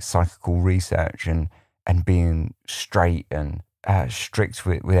kind of like psychical research and being straight and strict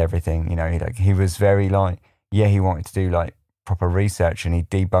with everything, you know. Like he was very like, yeah, he wanted to do like proper research and he'd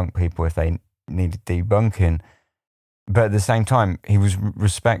debunk people if they needed debunking. But at the same time, he was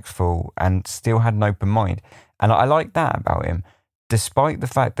respectful and still had an open mind. And I like that about him, despite the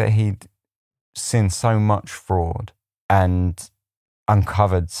fact that he'd seen so much fraud and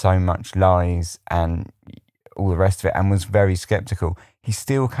uncovered so much lies and all the rest of it and was very skeptical. He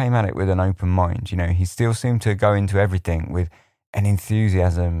still came at it with an open mind. You know, he still seemed to go into everything with an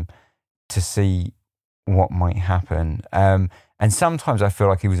enthusiasm to see what might happen. And sometimes I feel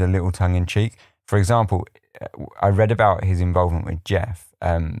like he was a little tongue-in-cheek. For example, I read about his involvement with Jeff,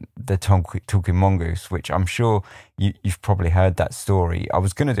 the talking mongoose, which I'm sure you've probably heard that story. I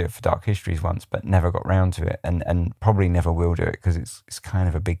was going to do it for Dark Histories once, but never got round to it, and probably never will do it because it's kind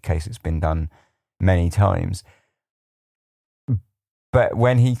of a big case. It's been done many times. But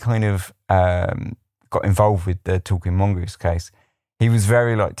when he kind of got involved with the talking mongoose case, he was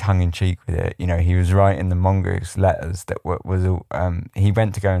very like tongue in cheek with it. You know, he was writing the mongoose letters that was all. He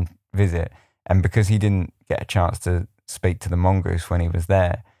went to go and visit, and because he didn't get a chance to speak to the mongoose when he was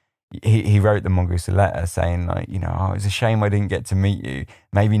there, he wrote the mongoose a letter saying like, you know, oh, it's a shame I didn't get to meet you.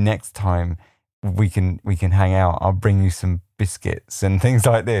 Maybe next time we can hang out. I'll bring you some biscuits and things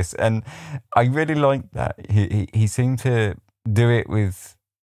like this. And I really liked that. He seemed to do it with,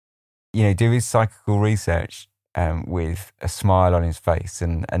 you know, do his psychical research with a smile on his face,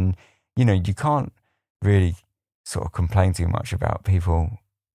 and you know, you can't really sort of complain too much about people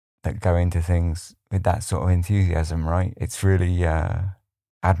that go into things with that sort of enthusiasm, right? It's really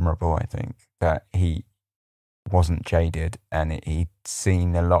admirable, I think, that he wasn't jaded and he'd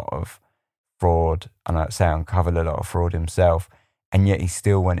seen a lot of fraud, and I'd say uncovered a lot of fraud himself, and yet he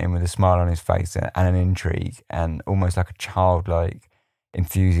still went in with a smile on his face and an intrigue and almost like a childlike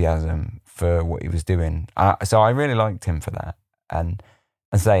enthusiasm for what he was doing. So I really liked him for that. And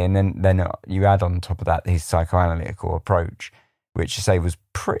then you add on top of that his psychoanalytical approach, which I say was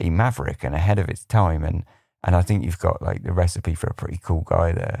pretty maverick and ahead of its time. And I think you've got like the recipe for a pretty cool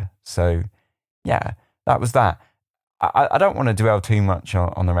guy there. So yeah, that was that. I don't want to dwell too much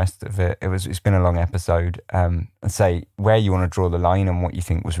on the rest of it. It's been a long episode. And say where you want to draw the line and what you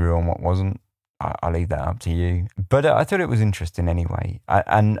think was real and what wasn't, I'll leave that up to you. But I thought it was interesting anyway.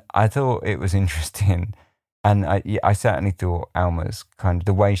 I thought it was interesting. And I certainly thought Alma's kind of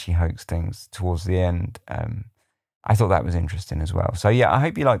the way she hoaxed things towards the end, I thought that was interesting as well. So yeah, I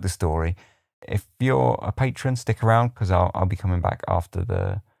hope you like the story. If you're a patron, stick around because I'll be coming back after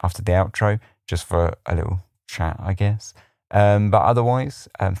the outro just for a little chat, I guess. But otherwise,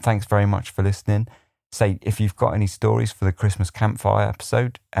 thanks very much for listening. Say if you've got any stories for the Christmas campfire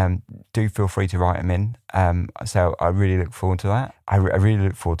episode, do feel free to write them in. So I really look forward to that. I really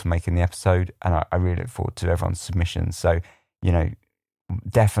look forward to making the episode, and I really look forward to everyone's submissions. So, you know,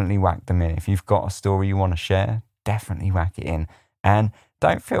 definitely whack them in. If you've got a story you want to share, definitely whack it in. And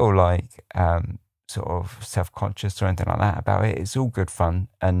don't feel like sort of self-conscious or anything like that about it. It's all good fun.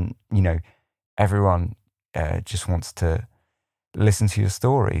 And, you know, everyone just wants to listen to your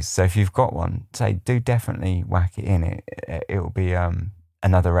stories. So if you've got one, do definitely whack it in. It will be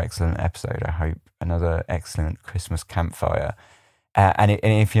another excellent episode, I hope. Another excellent Christmas campfire. And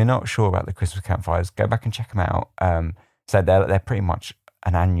if you're not sure about the Christmas campfires, go back and check them out. So they're pretty much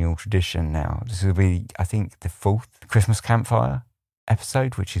an annual tradition now. This will be, I think, the 4th Christmas campfire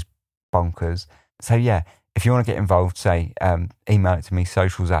episode, which is bonkers. So yeah, if you want to get involved, email it to me,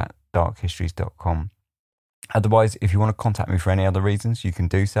 socials@darkhistories.com. Otherwise, if you want to contact me for any other reasons, you can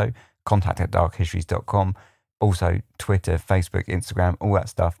do so. contact@darkhistories.com. Also, Twitter, Facebook, Instagram, all that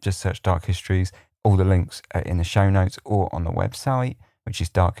stuff. Just search Dark Histories. All the links are in the show notes or on the website, which is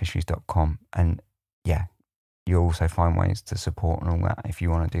darkhistories.com. And yeah, you'll also find ways to support and all that if you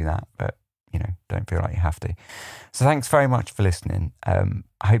want to do that. But, you know, don't feel like you have to. So thanks very much for listening. I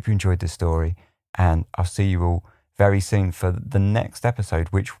hope you enjoyed the story. And I'll see you all very soon for the next episode,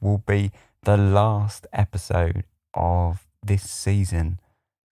 which will be the last episode of this season.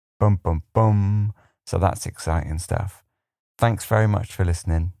 Boom, boom, boom. So that's exciting stuff. Thanks very much for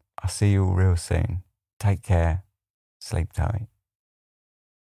listening. I'll see you all real soon. Take care. Sleep tight.